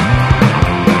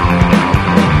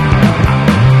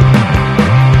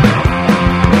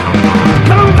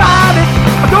 Come on, baby.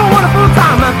 I don't want a full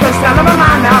time. I'm just out of my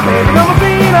mind now, baby. I'm a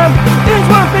feeling. It's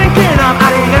what I'm thinking of.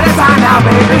 I ain't gonna time now,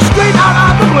 baby. Straight out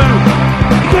of the blue.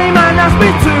 You came and asked me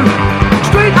to.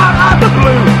 Straight out of the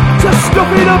blue. Just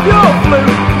stuff it up your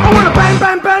flute. I wanna bang,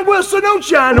 bang, bang with some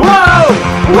sunshine. Whoa,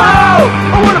 whoa.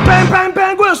 I wanna bang, bang,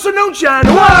 bang with some sunshine.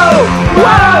 Whoa,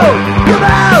 whoa. Come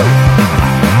out.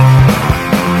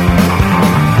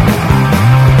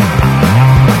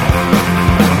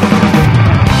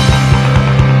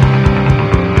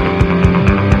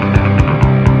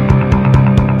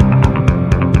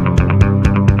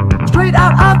 Straight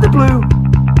out of the blue.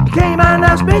 You came and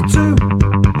asked me to.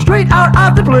 Straight out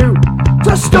of the blue.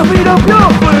 Just stuff it up your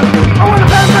flute. I wanna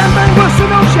bang, bang, bang with some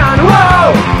sunshine.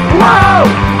 Whoa, whoa.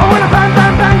 I wanna bang,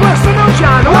 bang, bang with some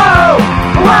sunshine. Whoa,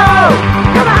 whoa.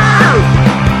 Come on.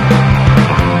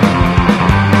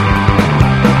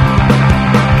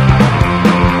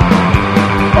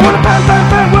 I wanna bang, bang,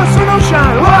 bang with some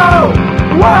sunshine. Whoa,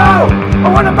 whoa. I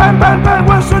wanna bang, bang, bang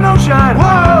with some sunshine.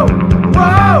 Whoa,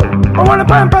 whoa. I wanna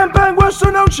bang, bang, bang with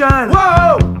some sunshine.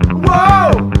 Whoa,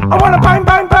 whoa. I wanna bang,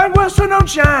 bang, bang with some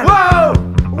sunshine. Whoa,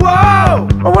 whoa.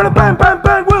 I wanna bang, bang,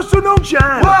 bang with some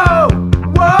sunshine. Whoa,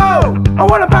 whoa. I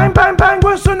wanna bang, bang, bang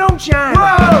with some sunshine.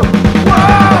 Whoa, whoa.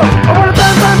 I wanna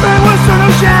bang, bang, bang with some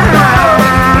sunshine. Whoa,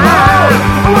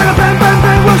 I wanna bang, bang,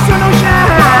 bang with some sunshine.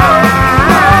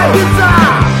 Whoa, guitar.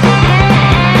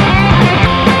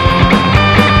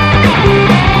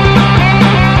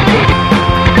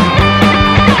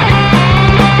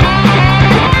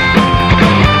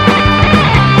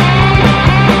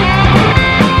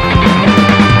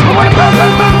 Bang,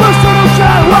 bang, bang, with some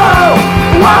sunshine. Whoa,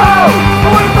 whoa. I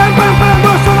wanna bang, bang, bang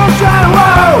with some sunshine.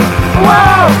 Whoa,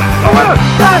 whoa. I wanna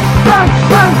bang, bang,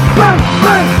 bang, bang,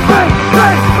 bang, bang,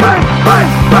 bang, bang,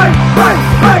 bang, bang,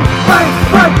 bang, bang, bang,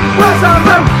 bang, with some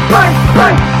bang, bang,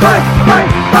 bang, bang, bang,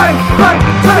 bang, bang,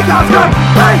 till the cows go.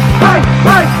 Bang, bang,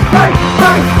 bang, bang,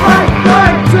 bang, bang,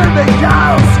 bang, till the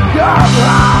cows go.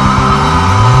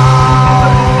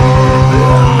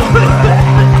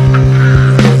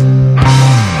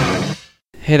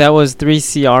 Hey, that was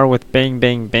 3CR with Bang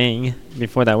Bang Bang.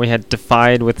 Before that we had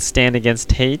Defied with Stand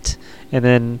Against Hate. And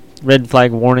then Red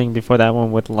Flag Warning before that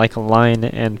one with Like a Line.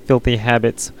 And Filthy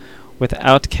Habits with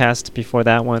Outcast before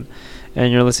that one.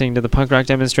 And you're listening to the Punk Rock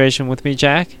Demonstration with me,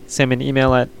 Jack. Send me an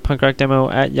email at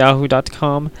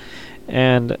punkrockdemo@yahoo.com.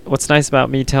 And what's nice about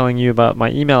me telling you about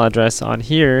my email address on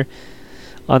here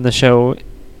on the show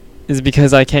is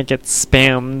because I can't get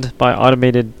spammed by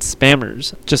automated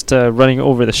spammers just running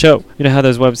over the show. You know how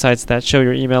there's websites that show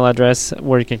your email address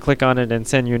where you can click on it and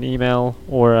send you an email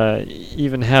or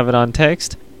even have it on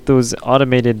text? Those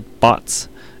automated bots,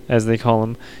 as they call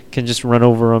them, can just run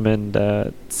over them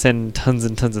and send tons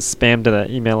and tons of spam to that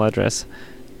email address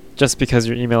just because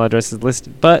your email address is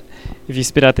listed. But if you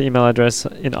spit out the email address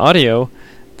in audio,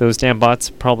 those damn bots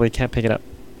probably can't pick it up.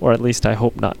 Or at least I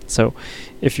hope not. So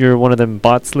if you're one of them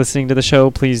bots listening to the show,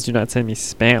 please do not send me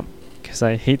spam, because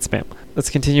I hate spam.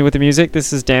 Let's continue with the music.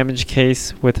 This is Damage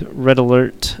Case with Red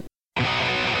Alert.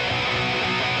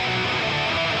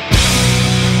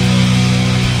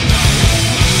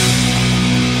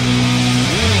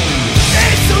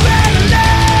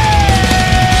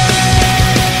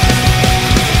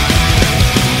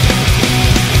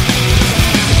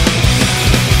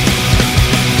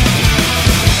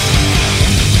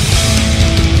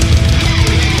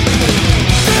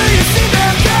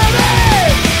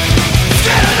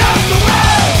 Scared off the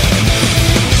wall.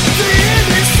 Do you hear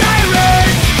this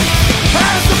siren?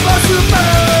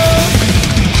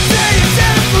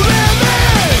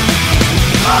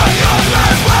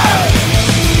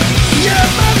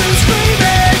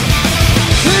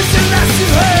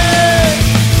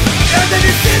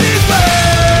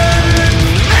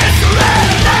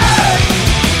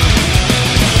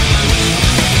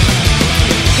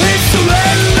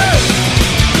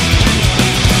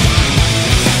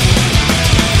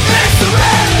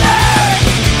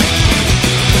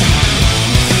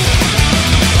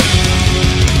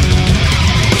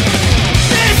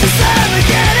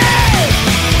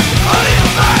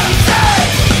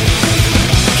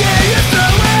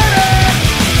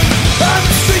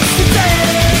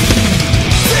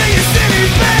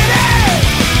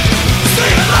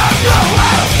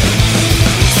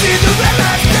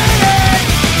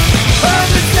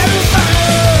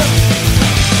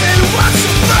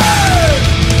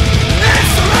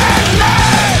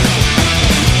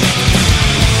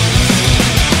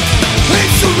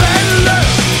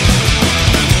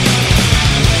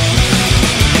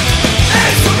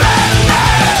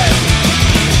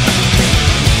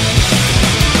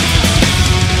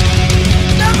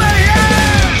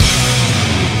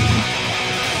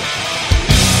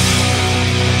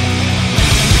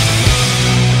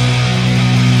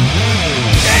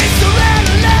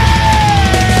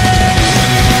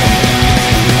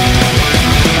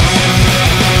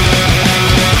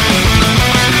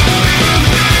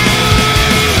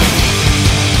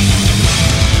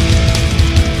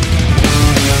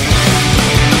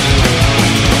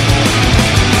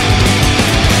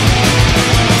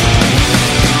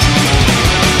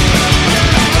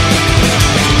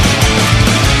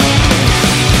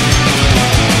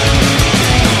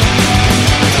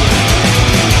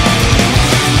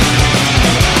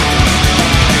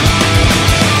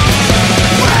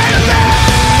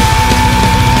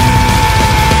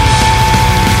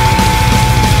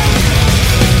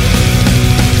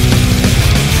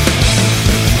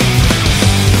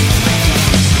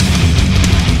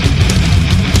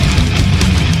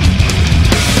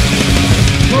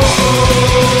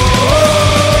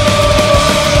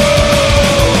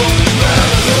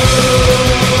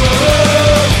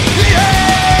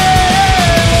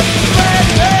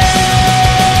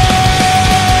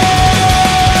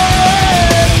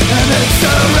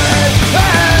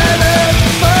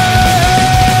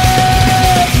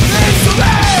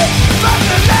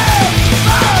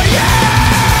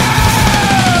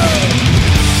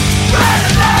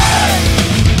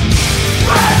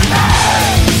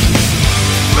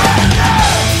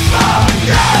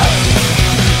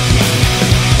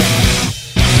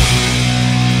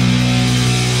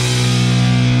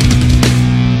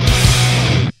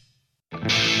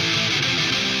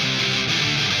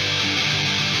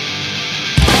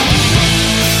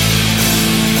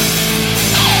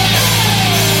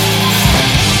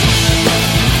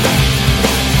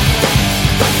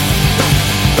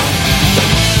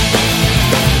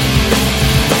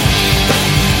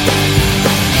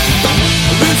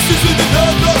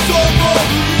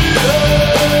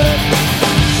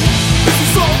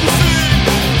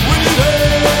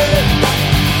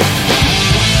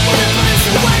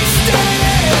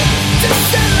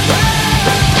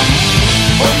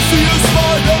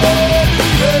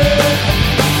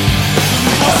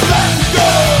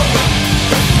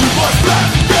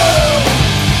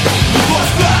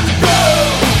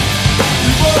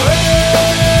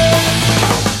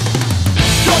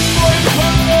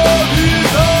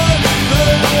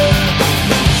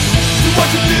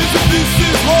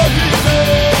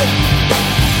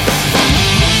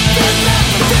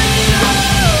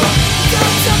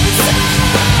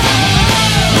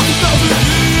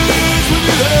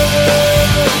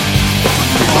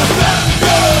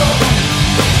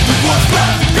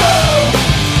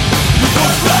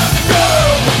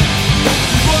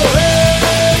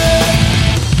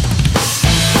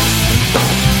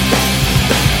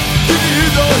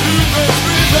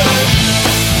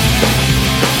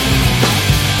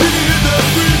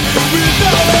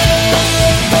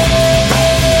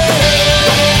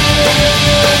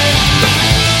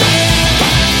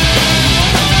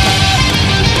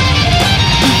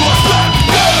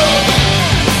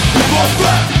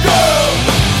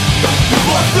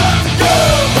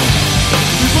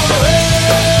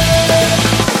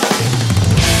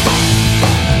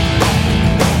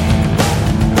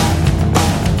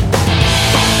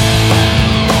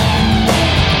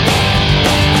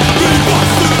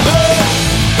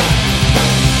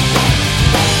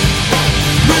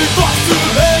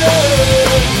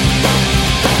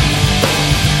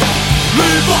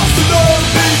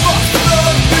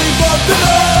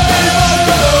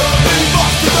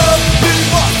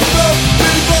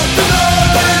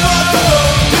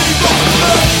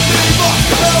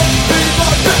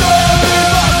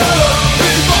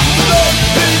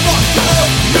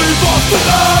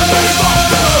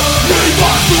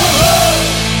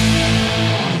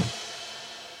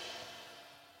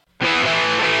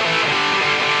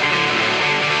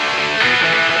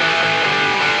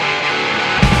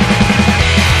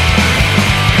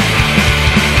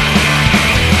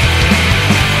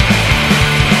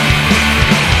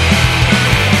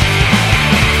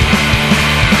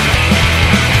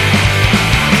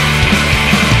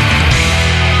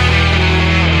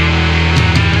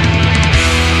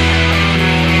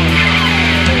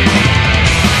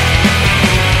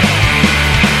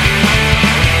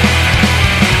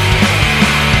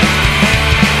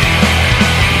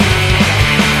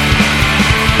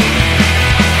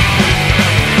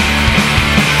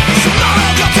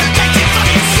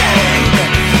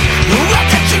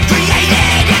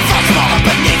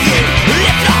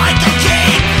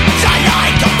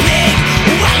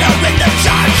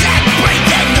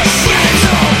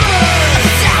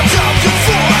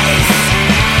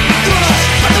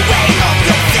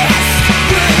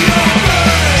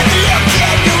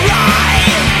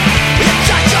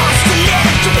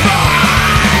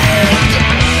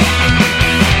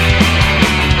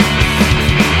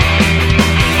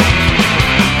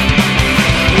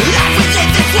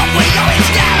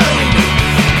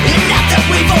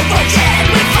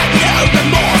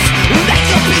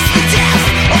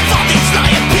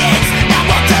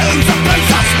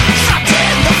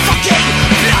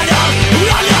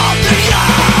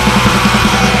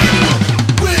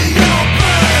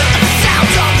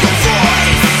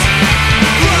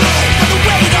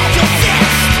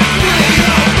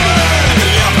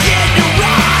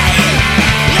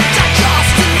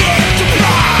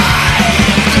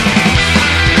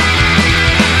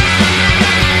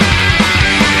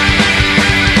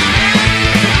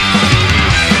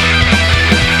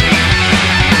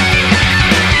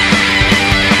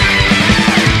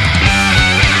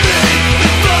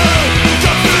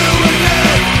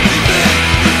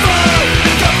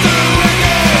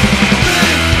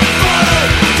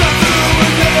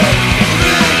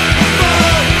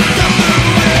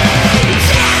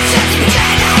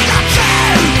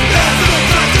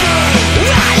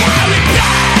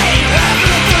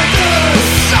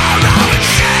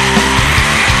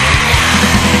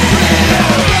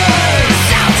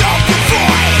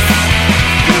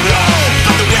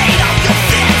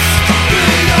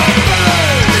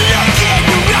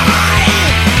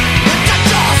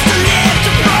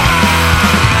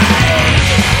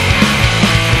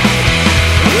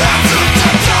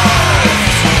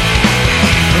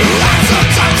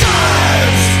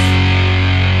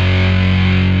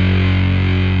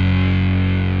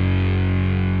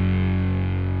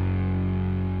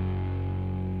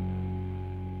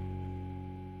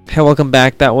 Hey, welcome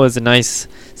back. That was a nice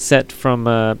set from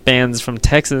bands from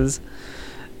Texas.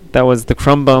 That was the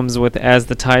Crumb Bums with As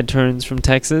the Tide Turns from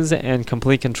Texas, and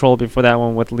Complete Control before that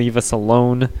one with Leave Us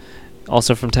Alone,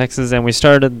 also from Texas. And we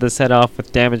started the set off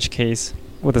with Damage Case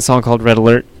with a song called Red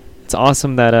Alert. It's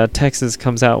awesome that Texas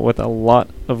comes out with a lot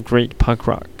of great punk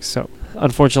rock. So,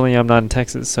 unfortunately, I'm not in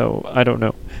Texas, so I don't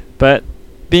know. But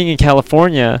being in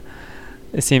California,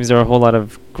 it seems there are a whole lot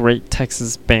of great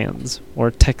Texas bands, or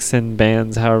Texan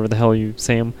bands, however the hell you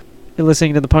say them. You're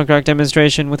listening to the Punk Rock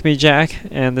Demonstration with me, Jack,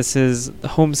 and this is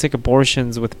Homesick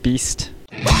Abortions with Beast.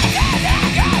 Try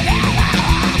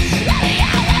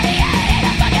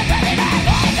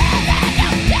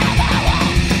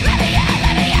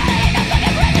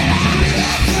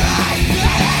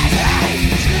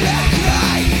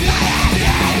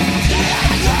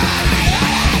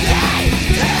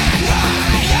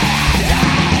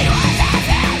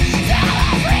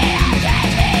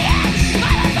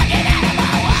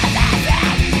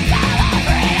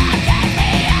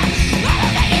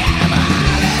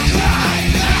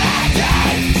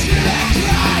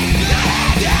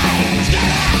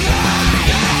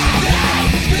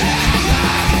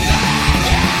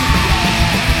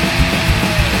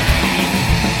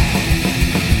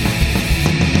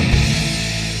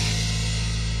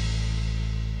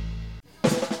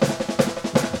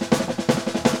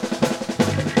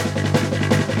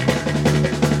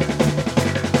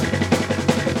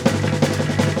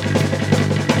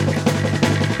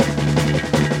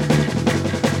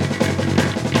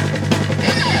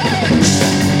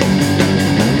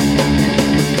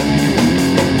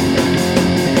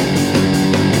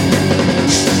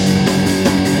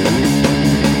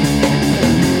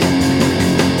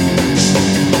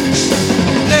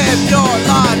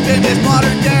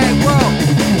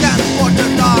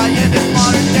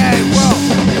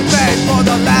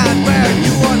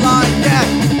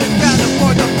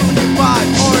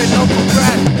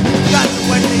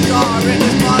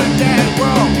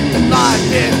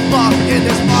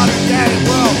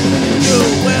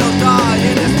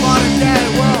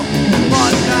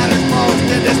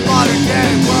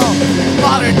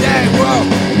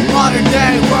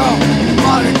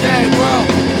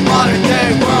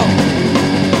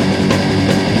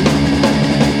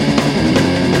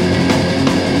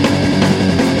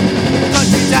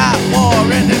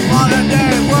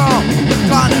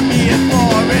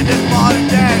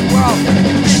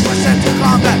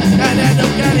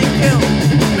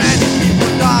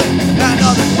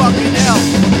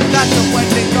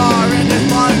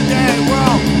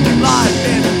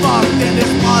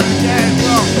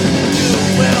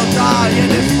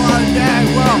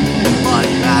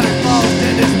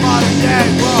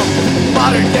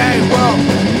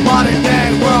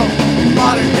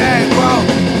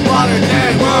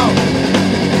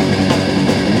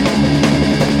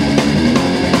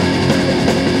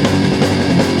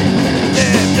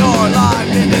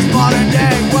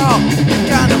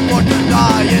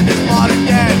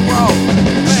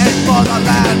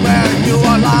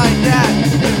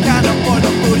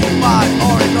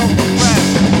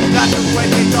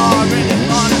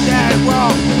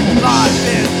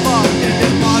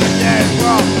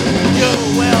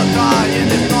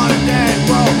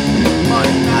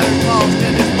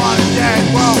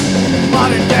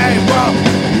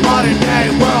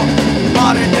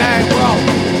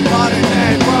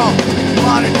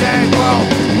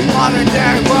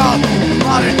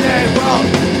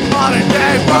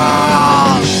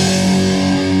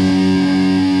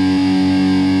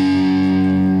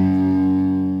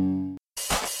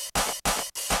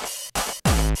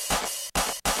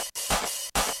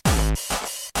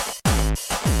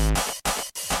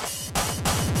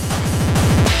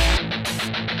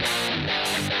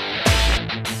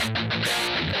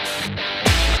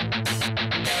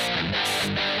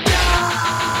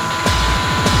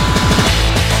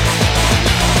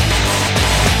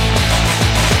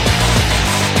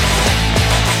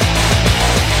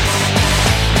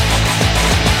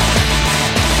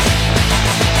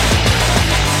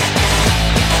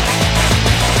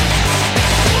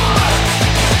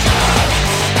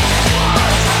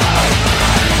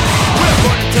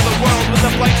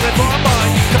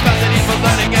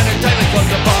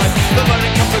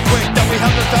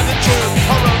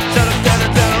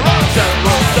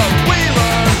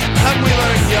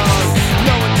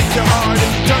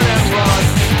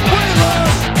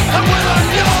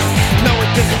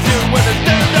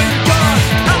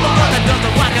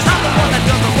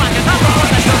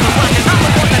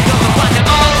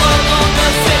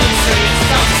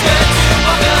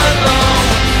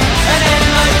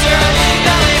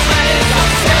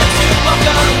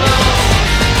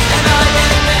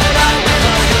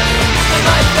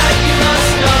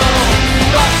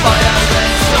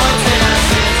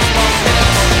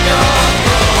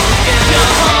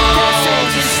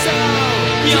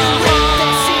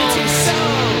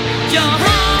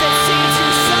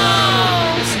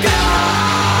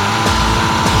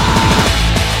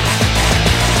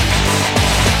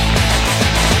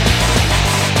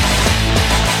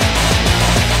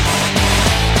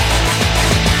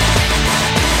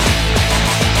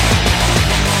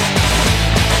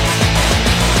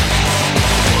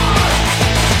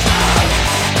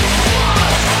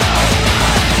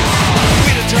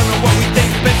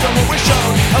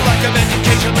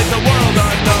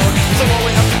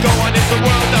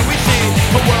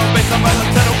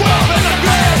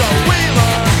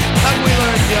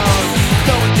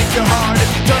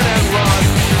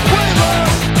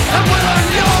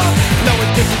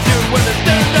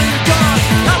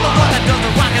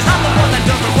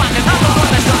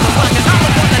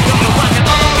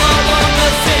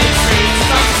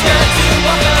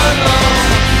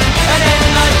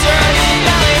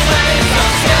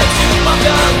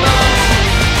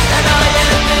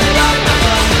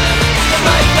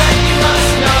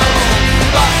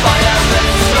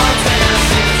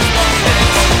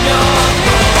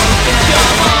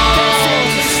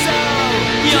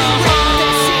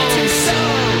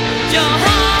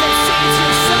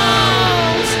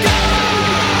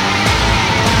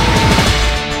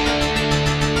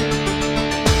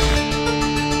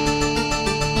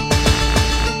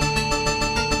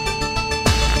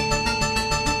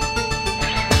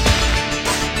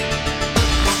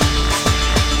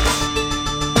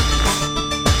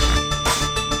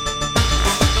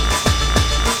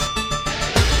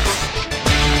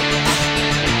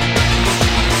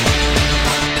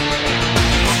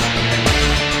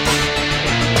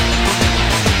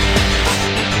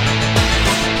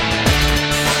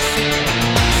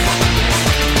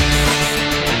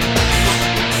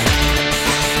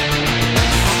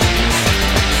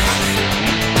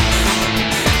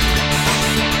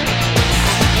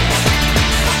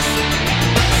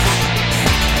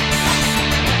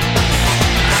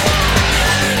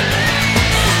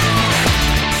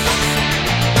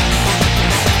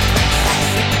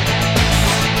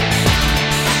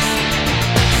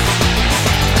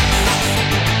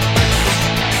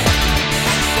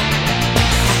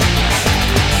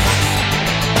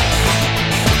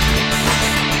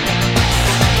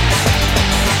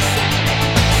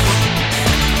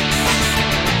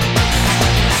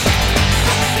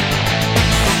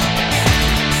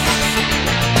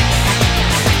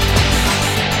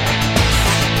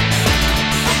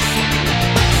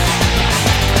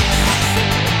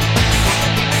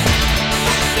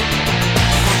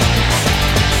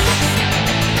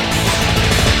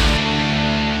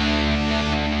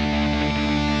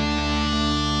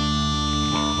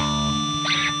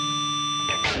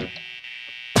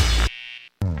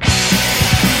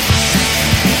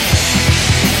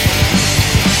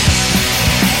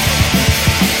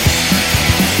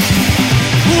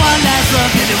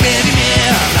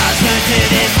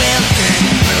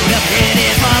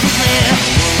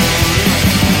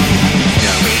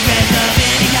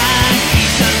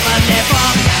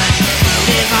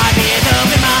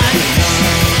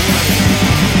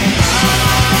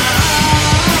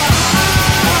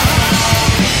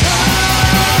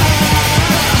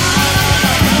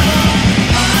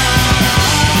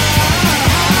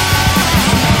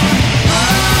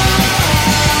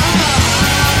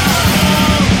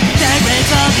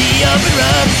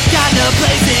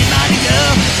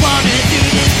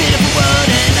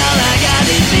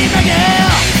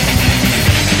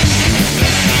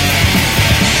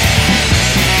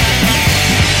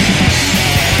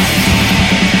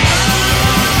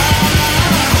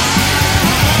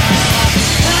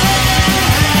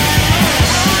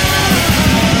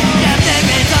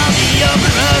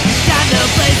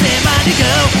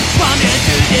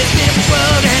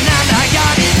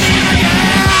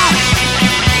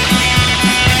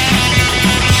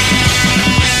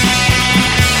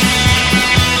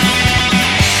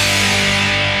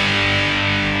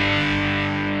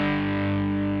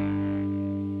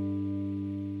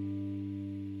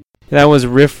That was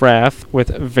Riff Raff with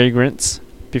Vagrants.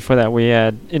 Before that we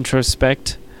had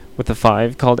Introspect with the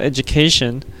 5 called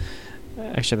Education.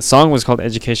 Actually, the song was called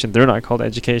Education. They're not called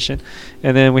Education.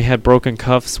 And then we had Broken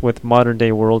Cuffs with Modern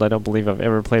Day World. I don't believe I've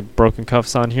ever played Broken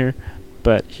Cuffs on here,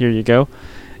 but here you go.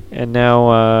 And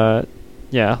now,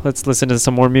 yeah, let's listen to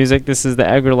some more music. This is the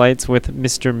Agrolites with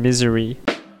Mr. Misery.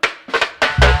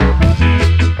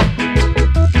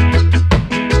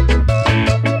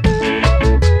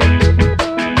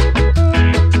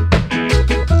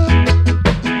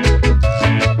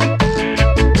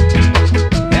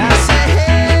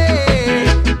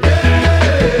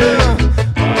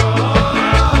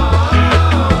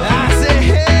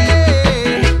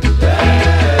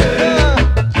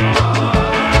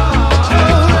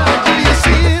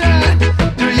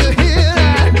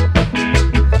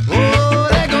 Oh,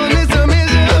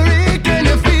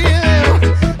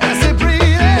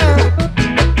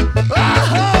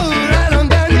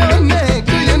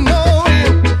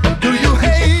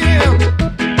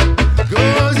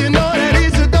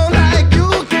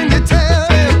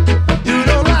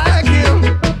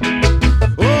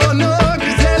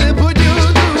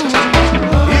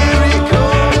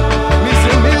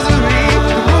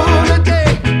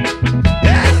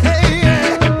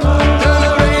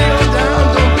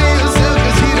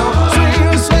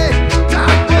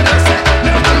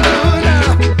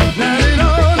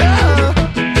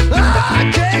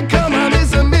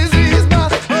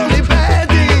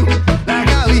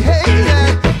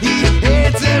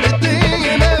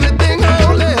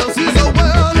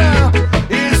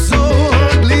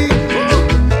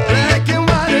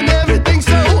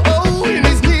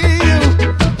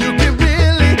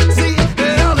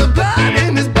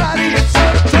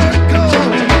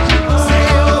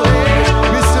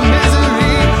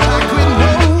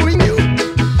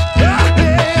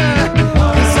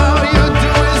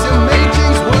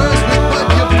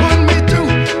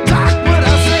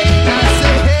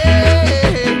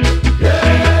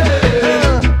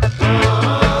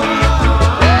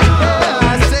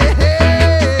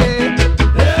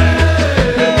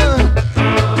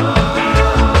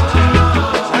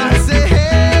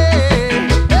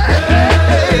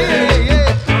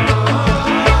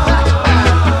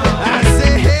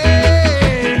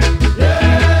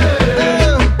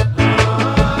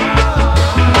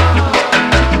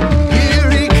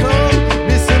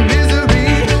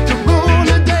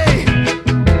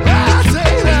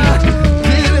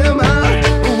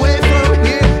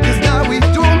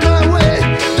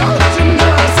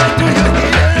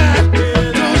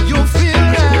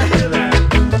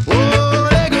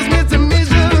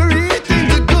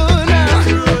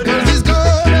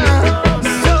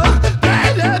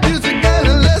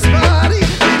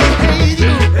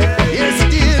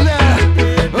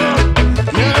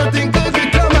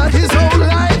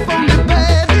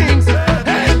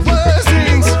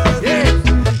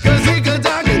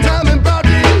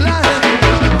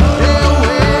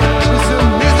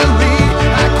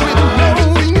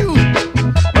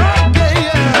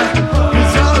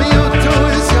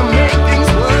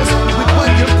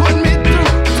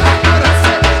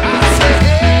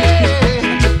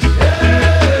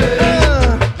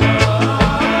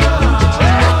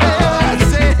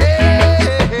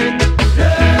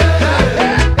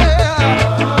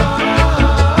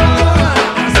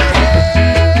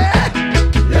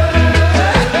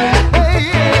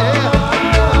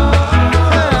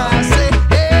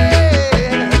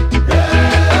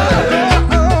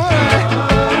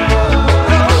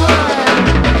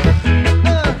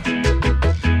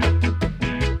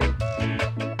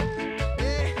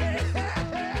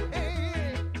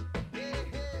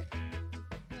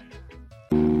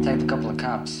 a couple of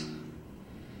cops.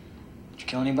 Did you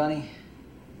kill anybody?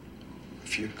 A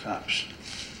few cops.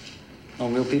 No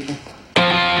real people?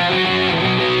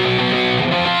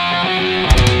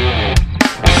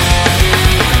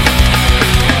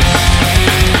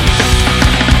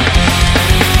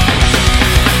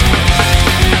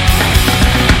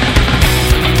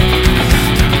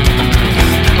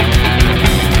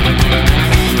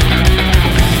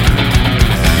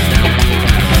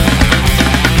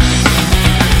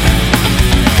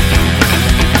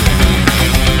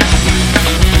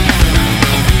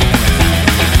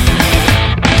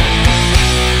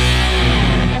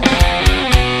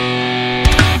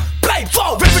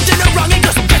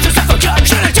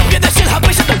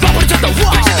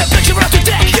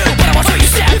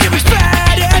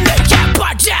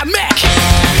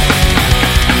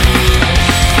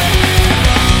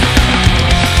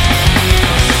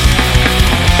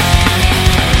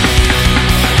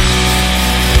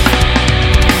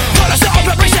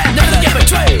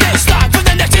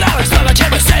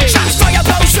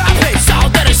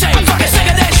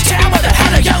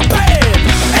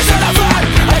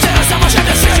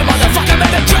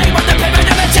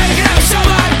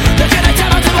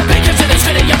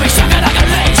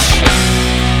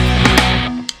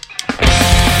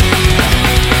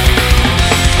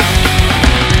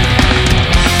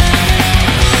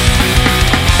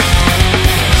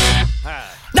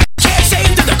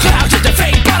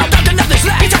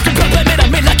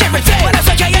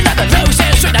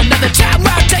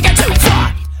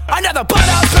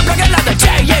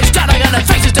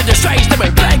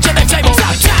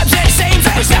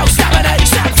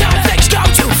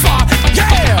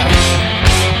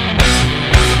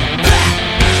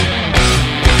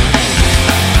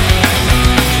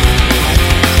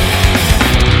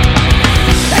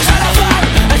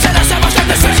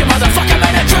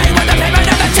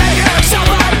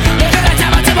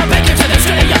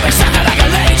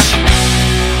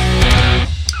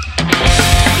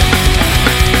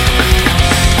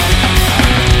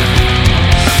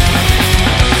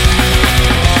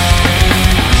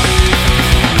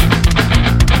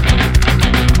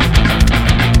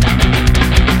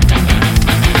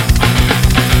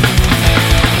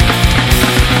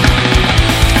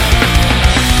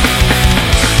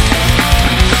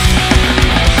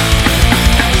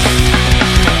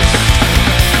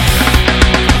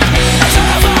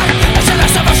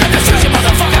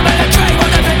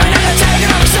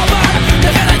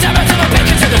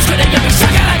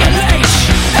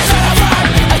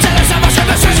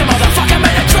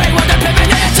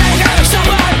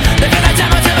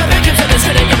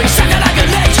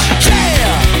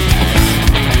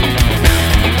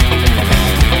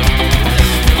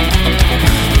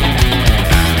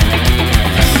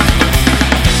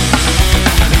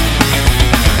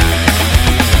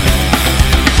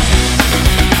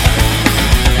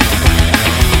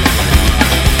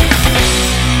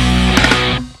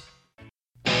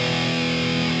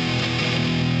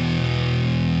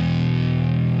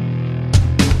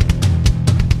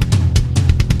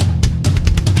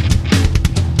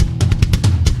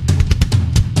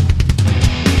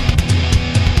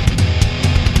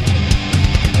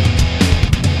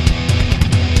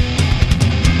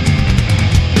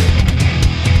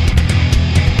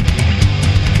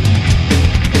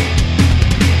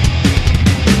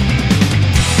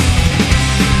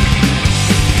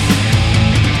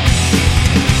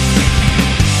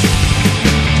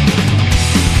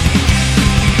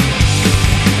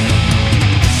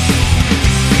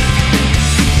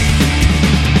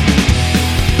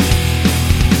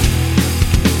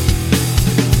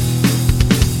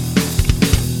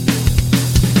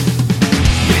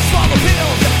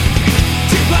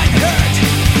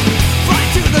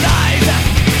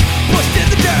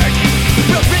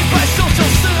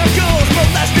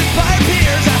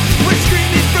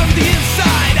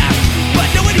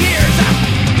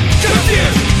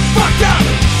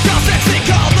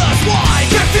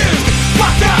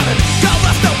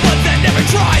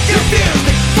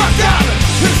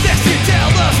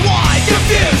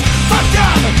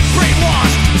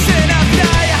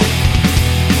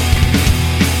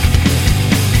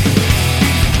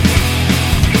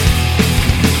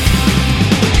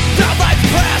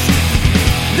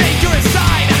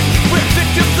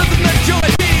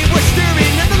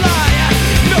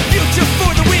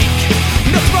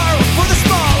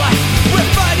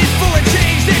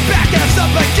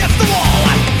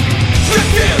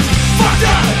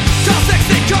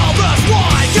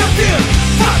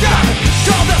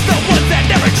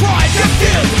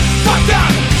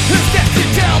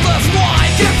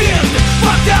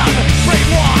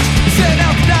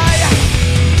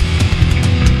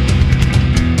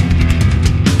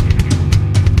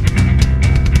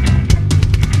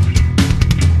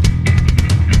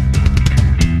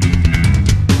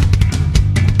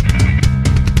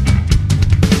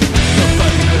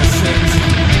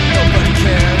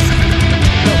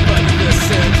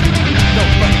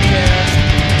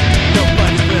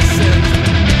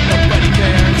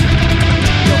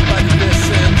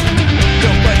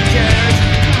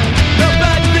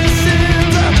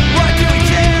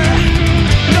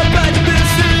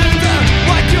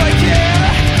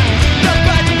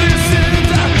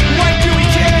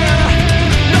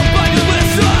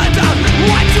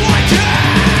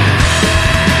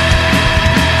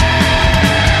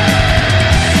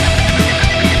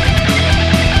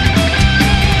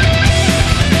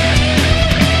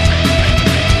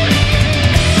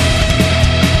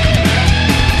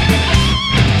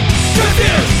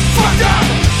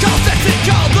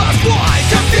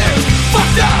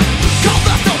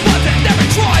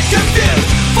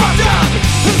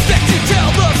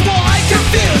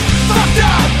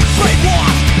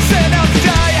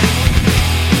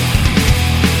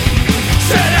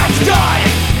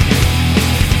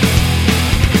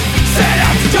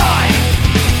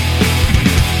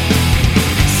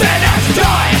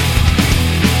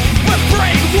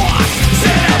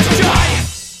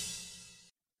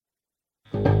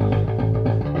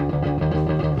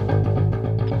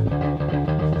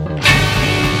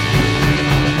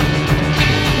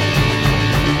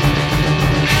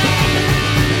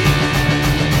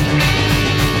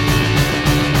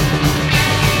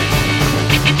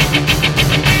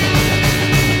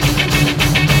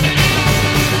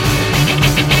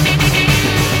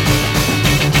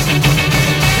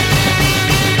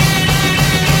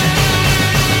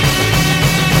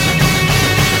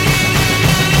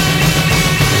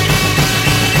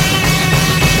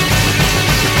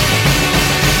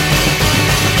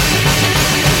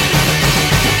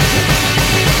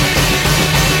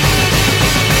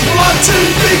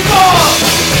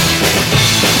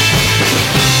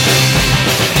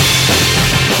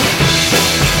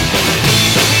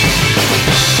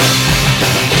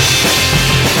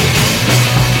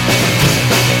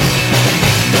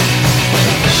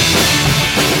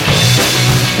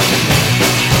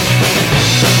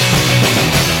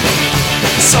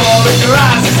 your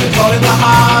eyes as you're cold in the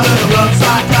heart and it runs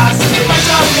like ice in the face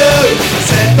of you. I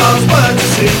said those words that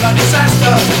seemed like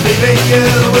disaster. Leaving you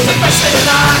was the best thing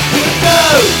I could do.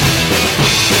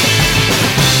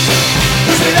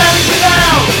 'Cause without is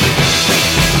without,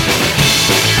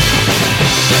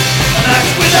 and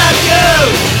that's without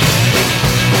you.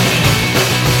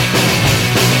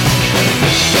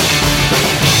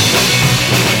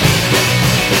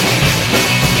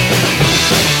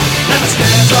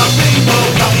 Of people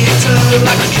cut me into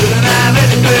like I shouldn't have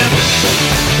anything.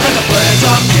 And the prayers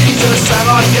of Jesus are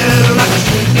on you like I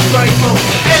shouldn't be grateful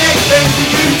for anything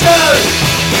that you do.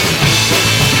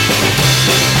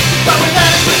 But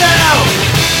without is without,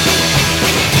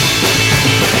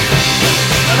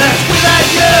 and that's without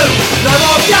you. No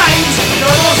more games,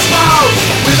 no more smiles.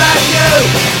 Without you,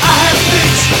 I have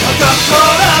bitch, I've got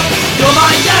caught up. You're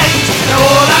my games, now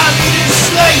all I need is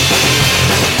sleep.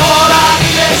 All I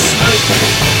need is sleep.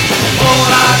 All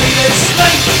I need is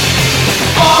sleep.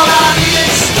 All I need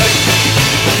is sleep.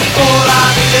 All I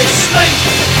need is sleep.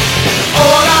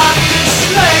 All I need is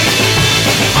sleep.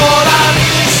 All I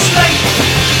need is sleep.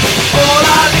 All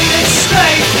I need is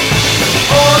sleep.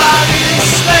 All I need is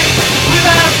sleep.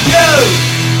 Without you.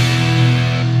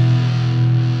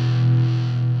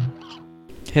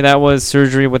 Hey, that was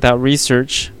Surgery Without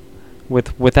Research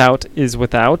with Without is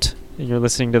Without. And you're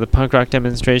listening to the punk rock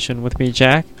demonstration with me,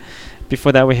 Jack.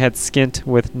 Before that, we had Skint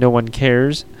with No One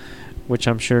Cares, which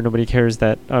I'm sure nobody cares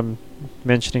that I'm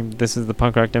mentioning this is the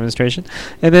punk rock demonstration.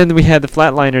 And then we had the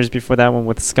Flatliners before that one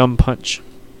with Scum Punch.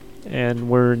 And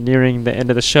we're nearing the end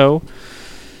of the show.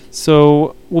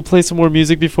 So we'll play some more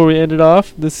music before we end it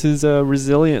off. This is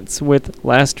Resilience with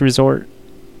Last Resort.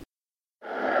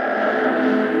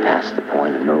 Past the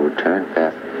point of no return,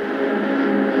 Beth.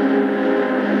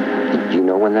 Do you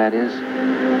know when that is?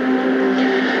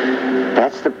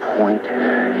 That's the point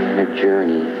in a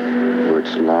journey where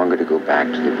it's longer to go back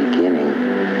to the beginning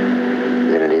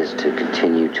than it is to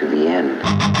continue to the end.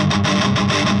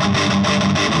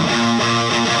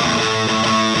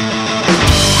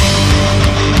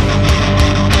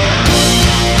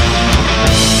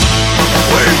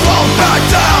 We won't back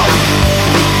down.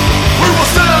 We will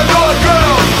stand our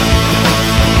ground.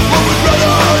 We would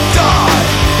rather die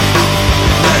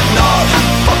than not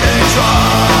fucking try.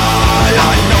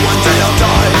 I know one day I'll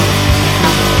die.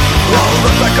 I'll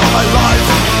look back on my life.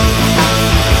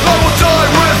 I will die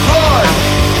with pride.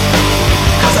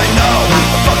 'Cause I know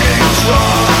I'm fucking try.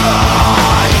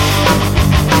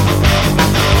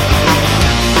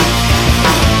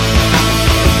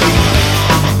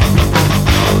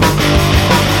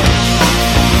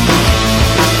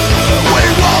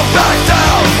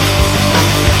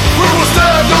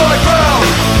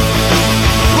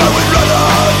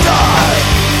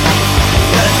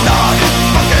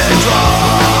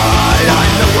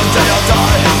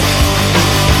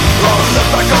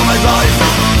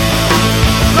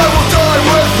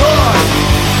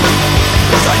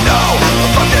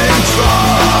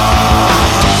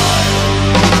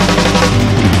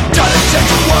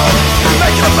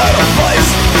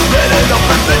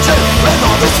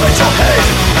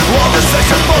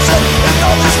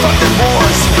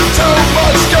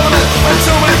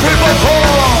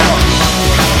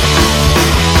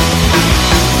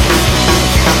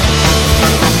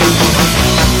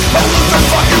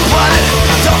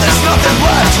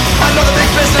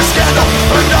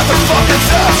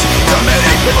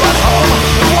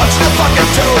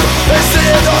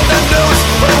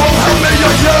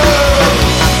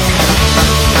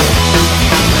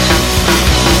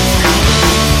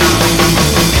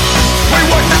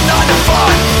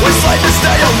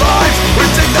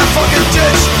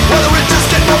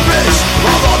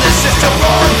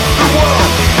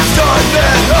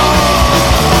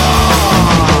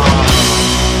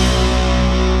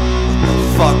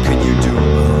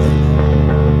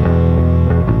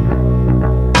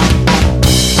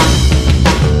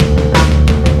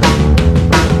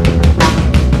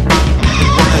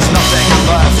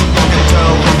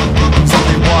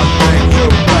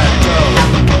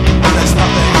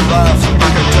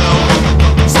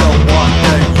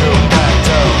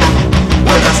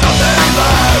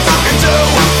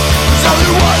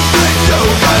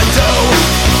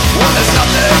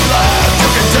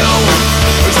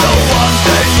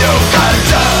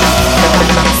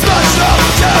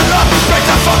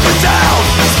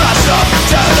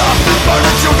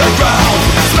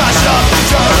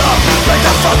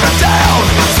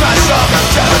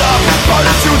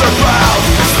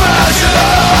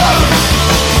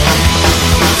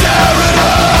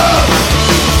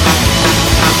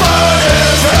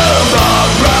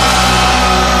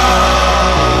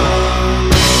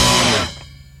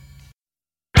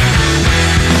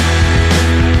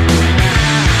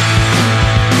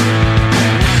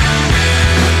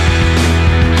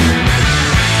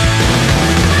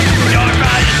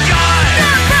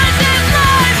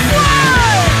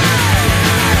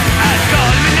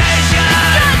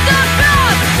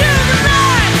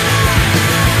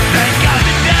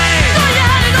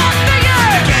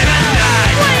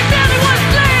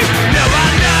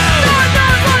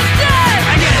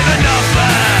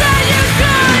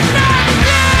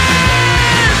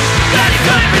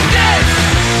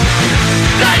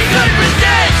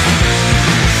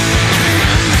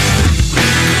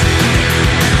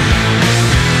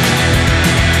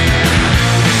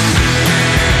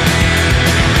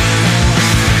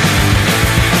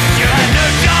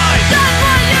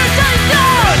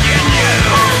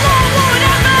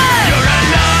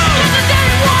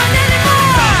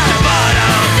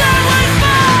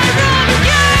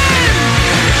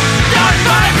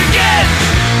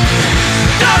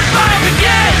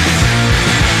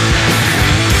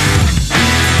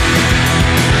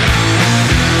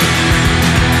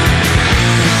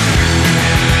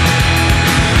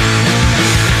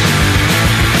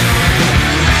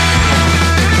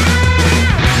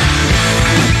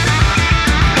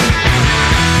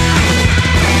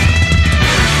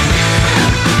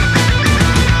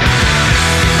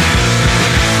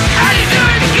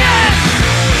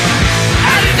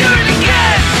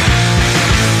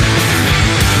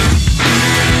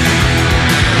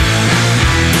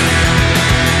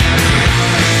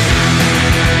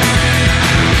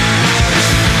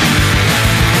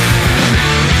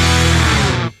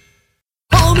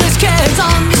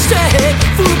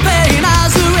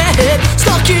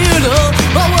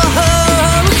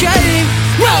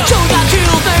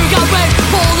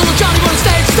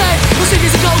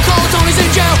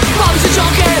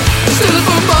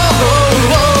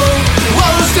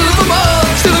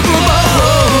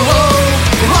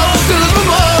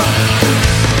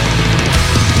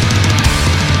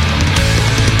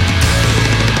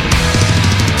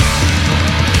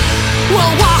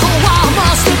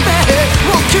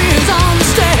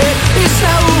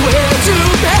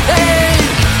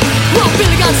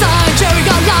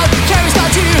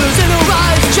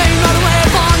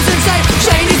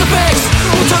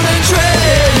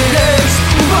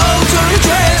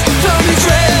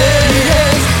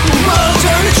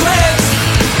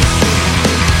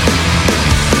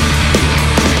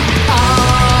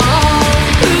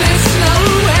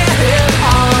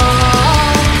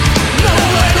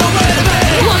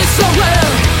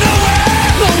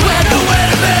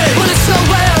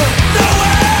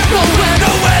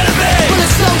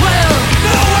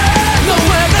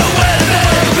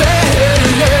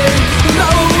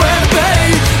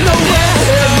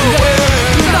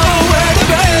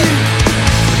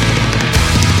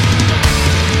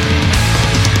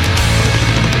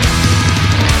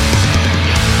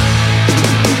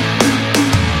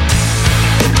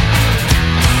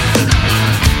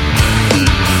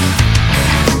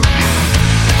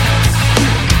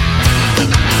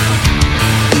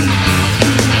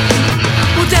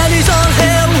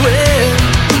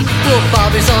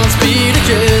 always be the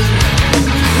kid.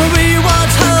 We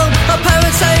want home, our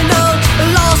parents say no,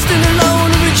 lost and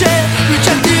alone,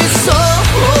 rejected soul.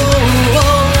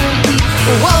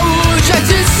 Whoa,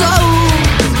 rejected soul.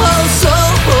 Oh,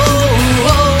 soul.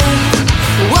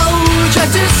 Whoa,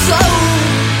 rejected soul.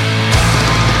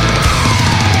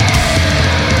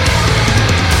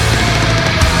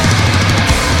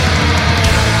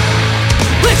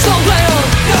 It's nowhere,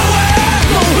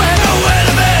 nowhere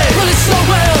to be. Well, it's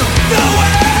nowhere,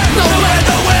 nowhere to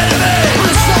be.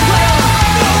 Well, it's nowhere,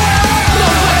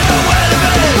 nowhere to be.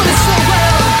 Well, it's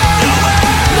nowhere,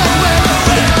 nowhere to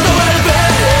be. Nowhere to be,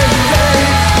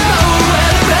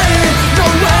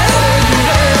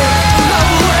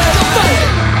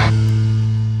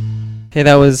 Hey,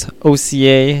 that was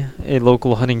OCA, a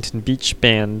local Huntington Beach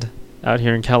band out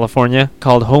here in California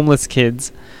called Homeless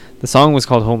Kids. The song was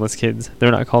called Homeless Kids.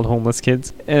 They're not called Homeless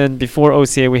Kids. And before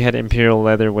OCA, we had Imperial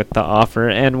Leather with The Offer.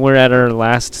 And we're at our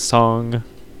last song,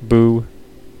 Boo.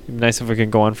 It'd be nice if we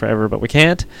could go on forever, but we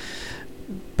can't.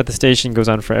 But the station goes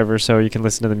on forever, so you can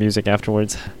listen to the music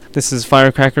afterwards. This is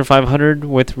Firecracker 500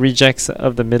 with Rejects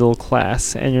of the Middle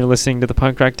Class. And you're listening to the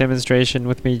Punk Rock Demonstration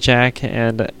with me, Jack.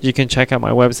 And you can check out my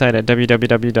website at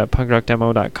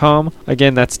www.punkrockdemo.com.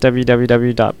 Again, that's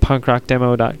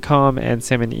www.punkrockdemo.com. And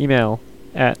send an email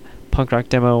at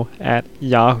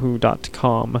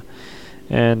punkrockdemo@yahoo.com.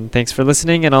 And thanks for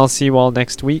listening, and I'll see you all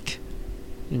next week.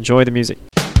 Enjoy the music.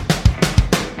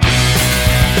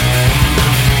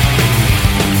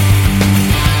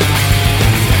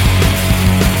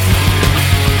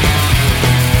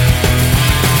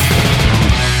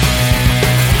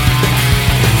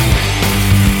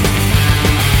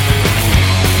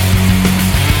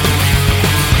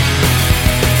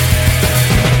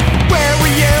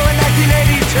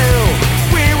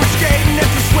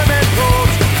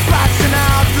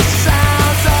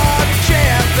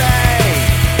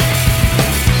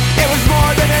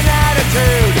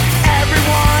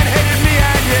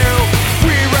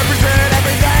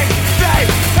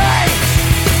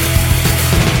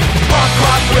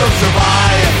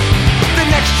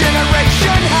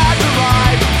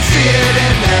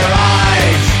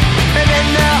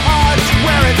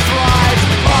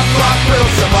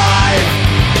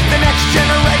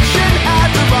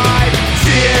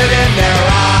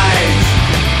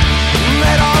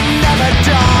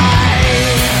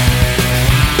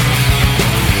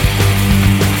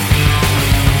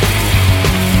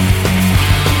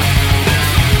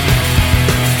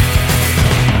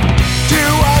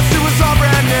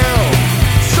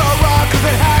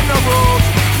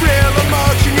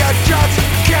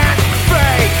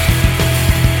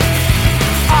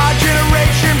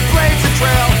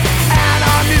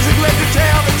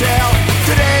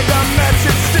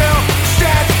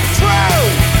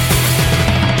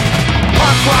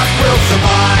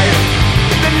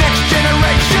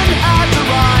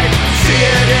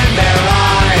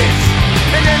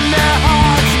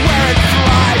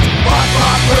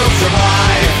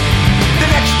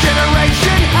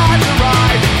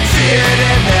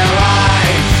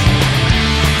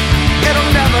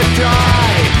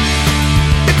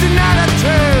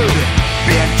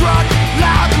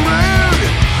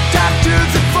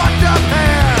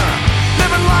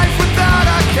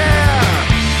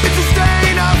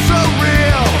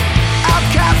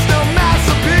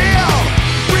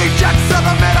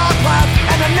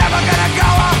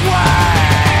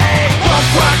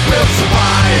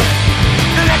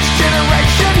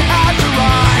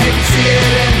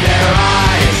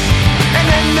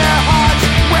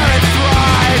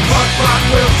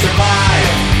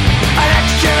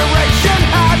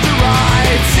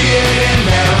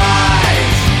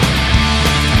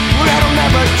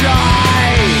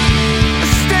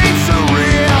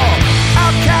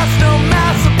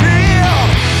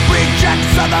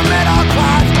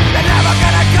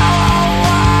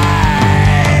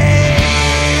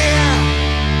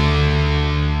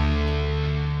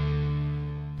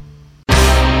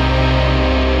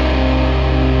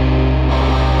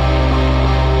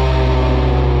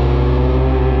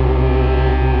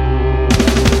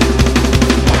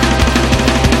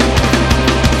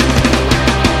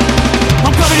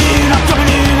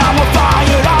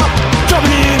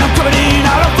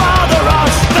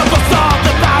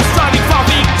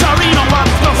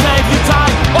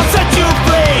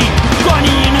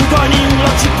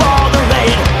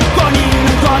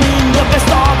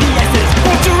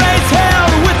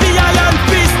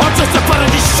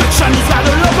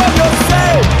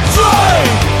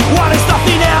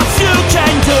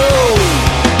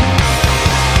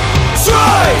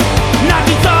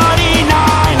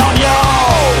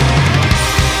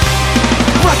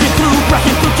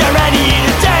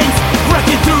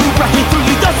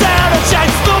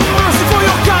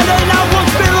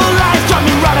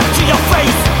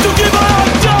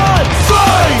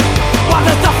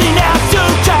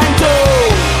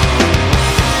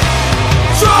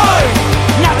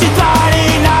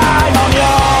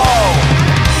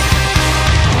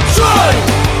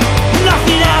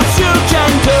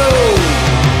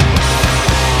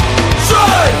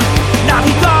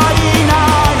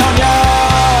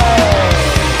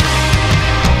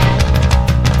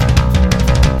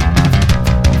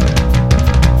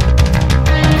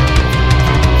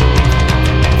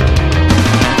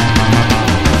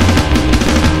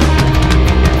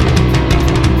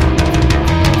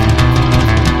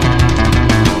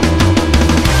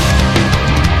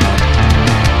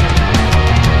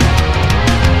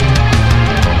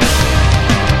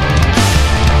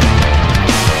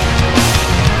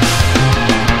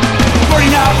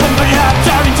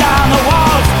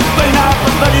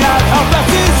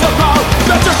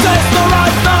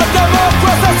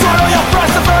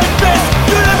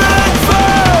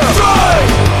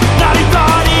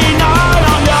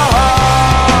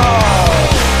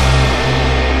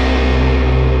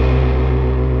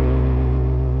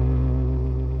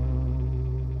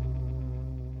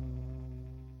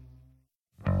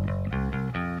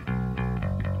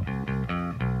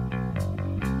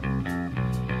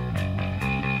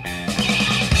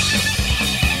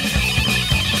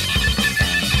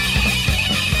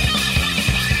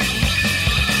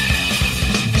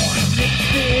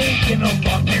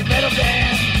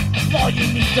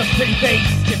 Just a pretty bass,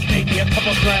 just maybe a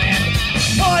couple grand.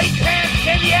 Boy pants,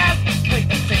 candy ass, play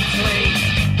the same slave.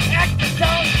 Act the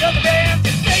sound of the band,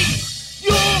 and baby,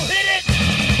 you'll hit it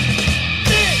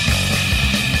big.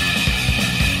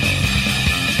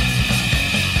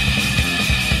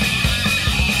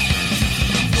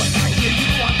 When I hear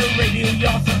you on the radio, you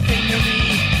also sing to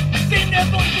me. Sing that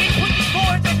voice, they put these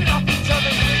chords ripping off each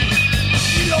other's feet.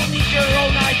 You don't need your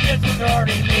own ideas when they're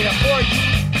already made up for you.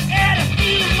 Add a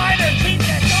few minor changes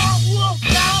that all will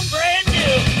sound brand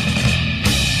new.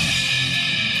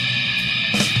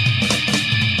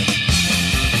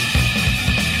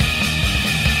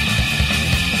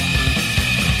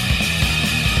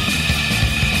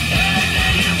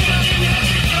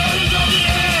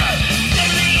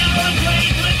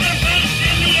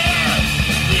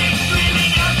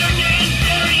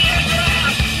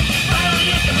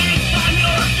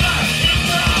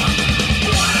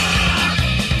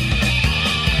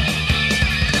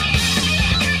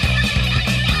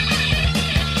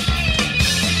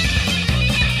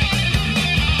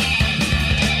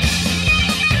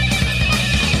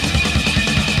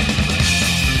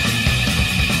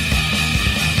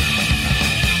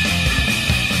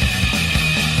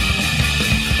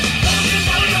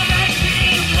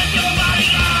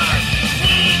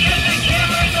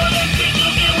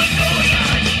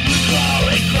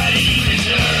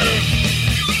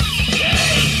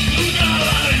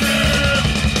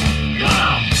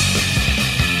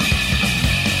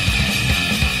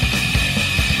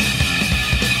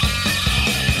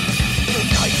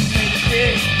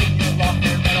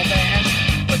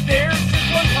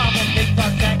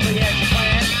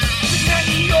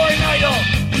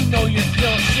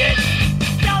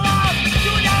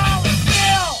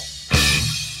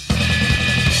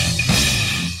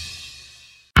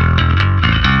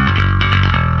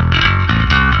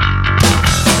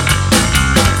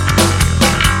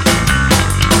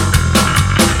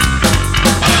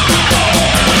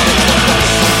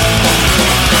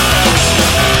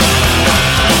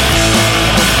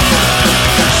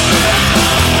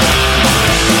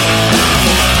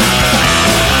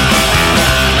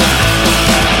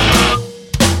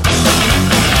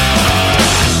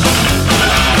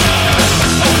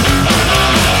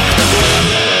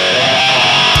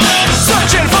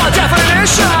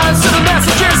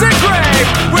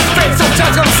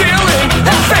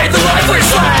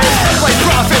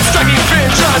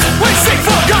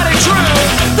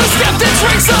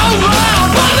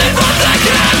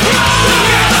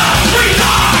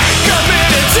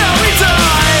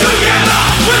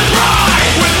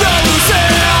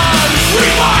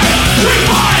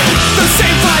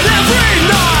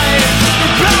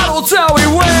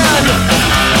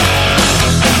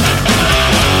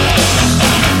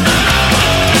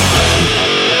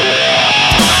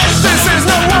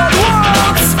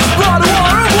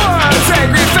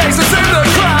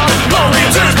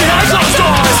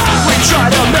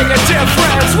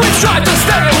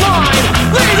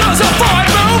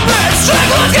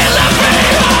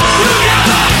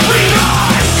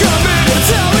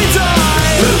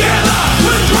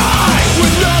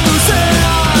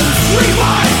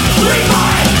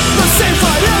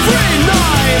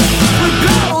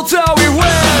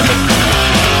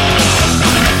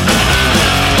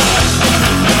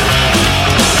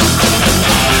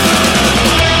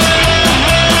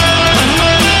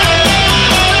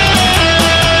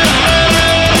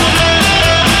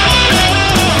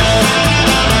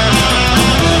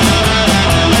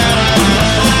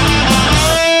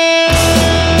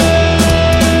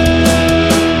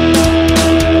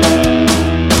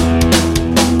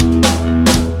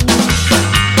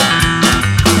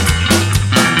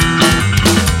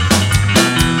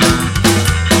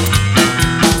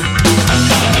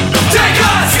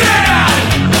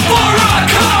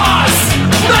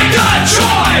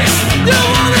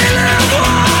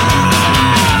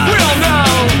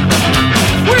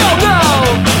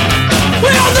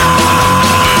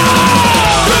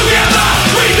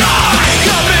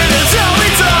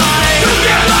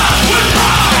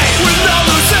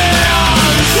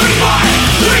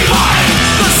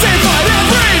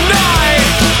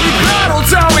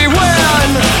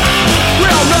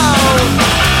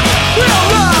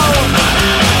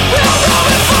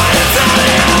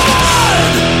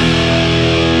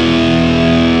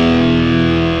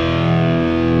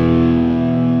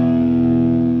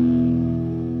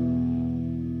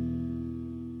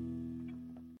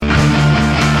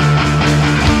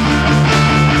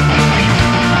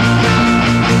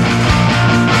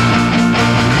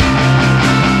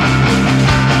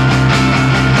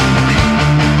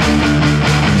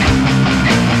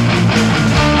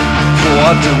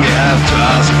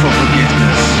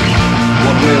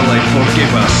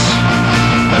 gave us.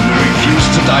 That we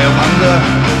refused to die of hunger,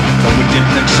 that we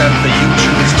didn't accept the huge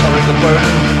and historical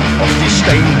burden of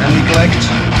disdain and neglect.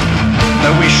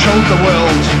 That we showed the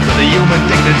world that the human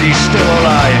dignity is still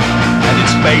alive, and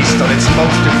it's based on its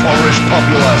most impoverished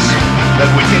populace.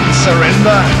 That we didn't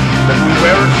surrender, that we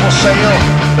weren't for sale,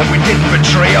 that we didn't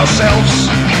betray ourselves.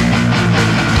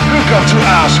 Who got to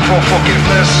ask for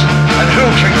forgiveness, and who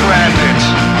can grant it?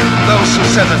 Those who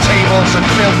set the tables and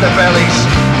filled their bellies,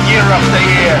 year after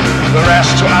year, were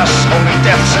asked to us only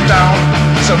death sit down,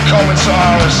 so common to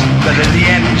ours, that in the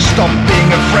end we stopped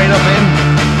being afraid of him.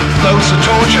 Those who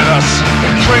tortured us,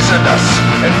 imprisoned us,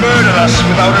 and murdered us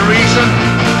without a reason.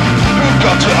 Who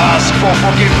got to ask for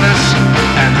forgiveness,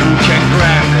 and who can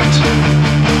grant it?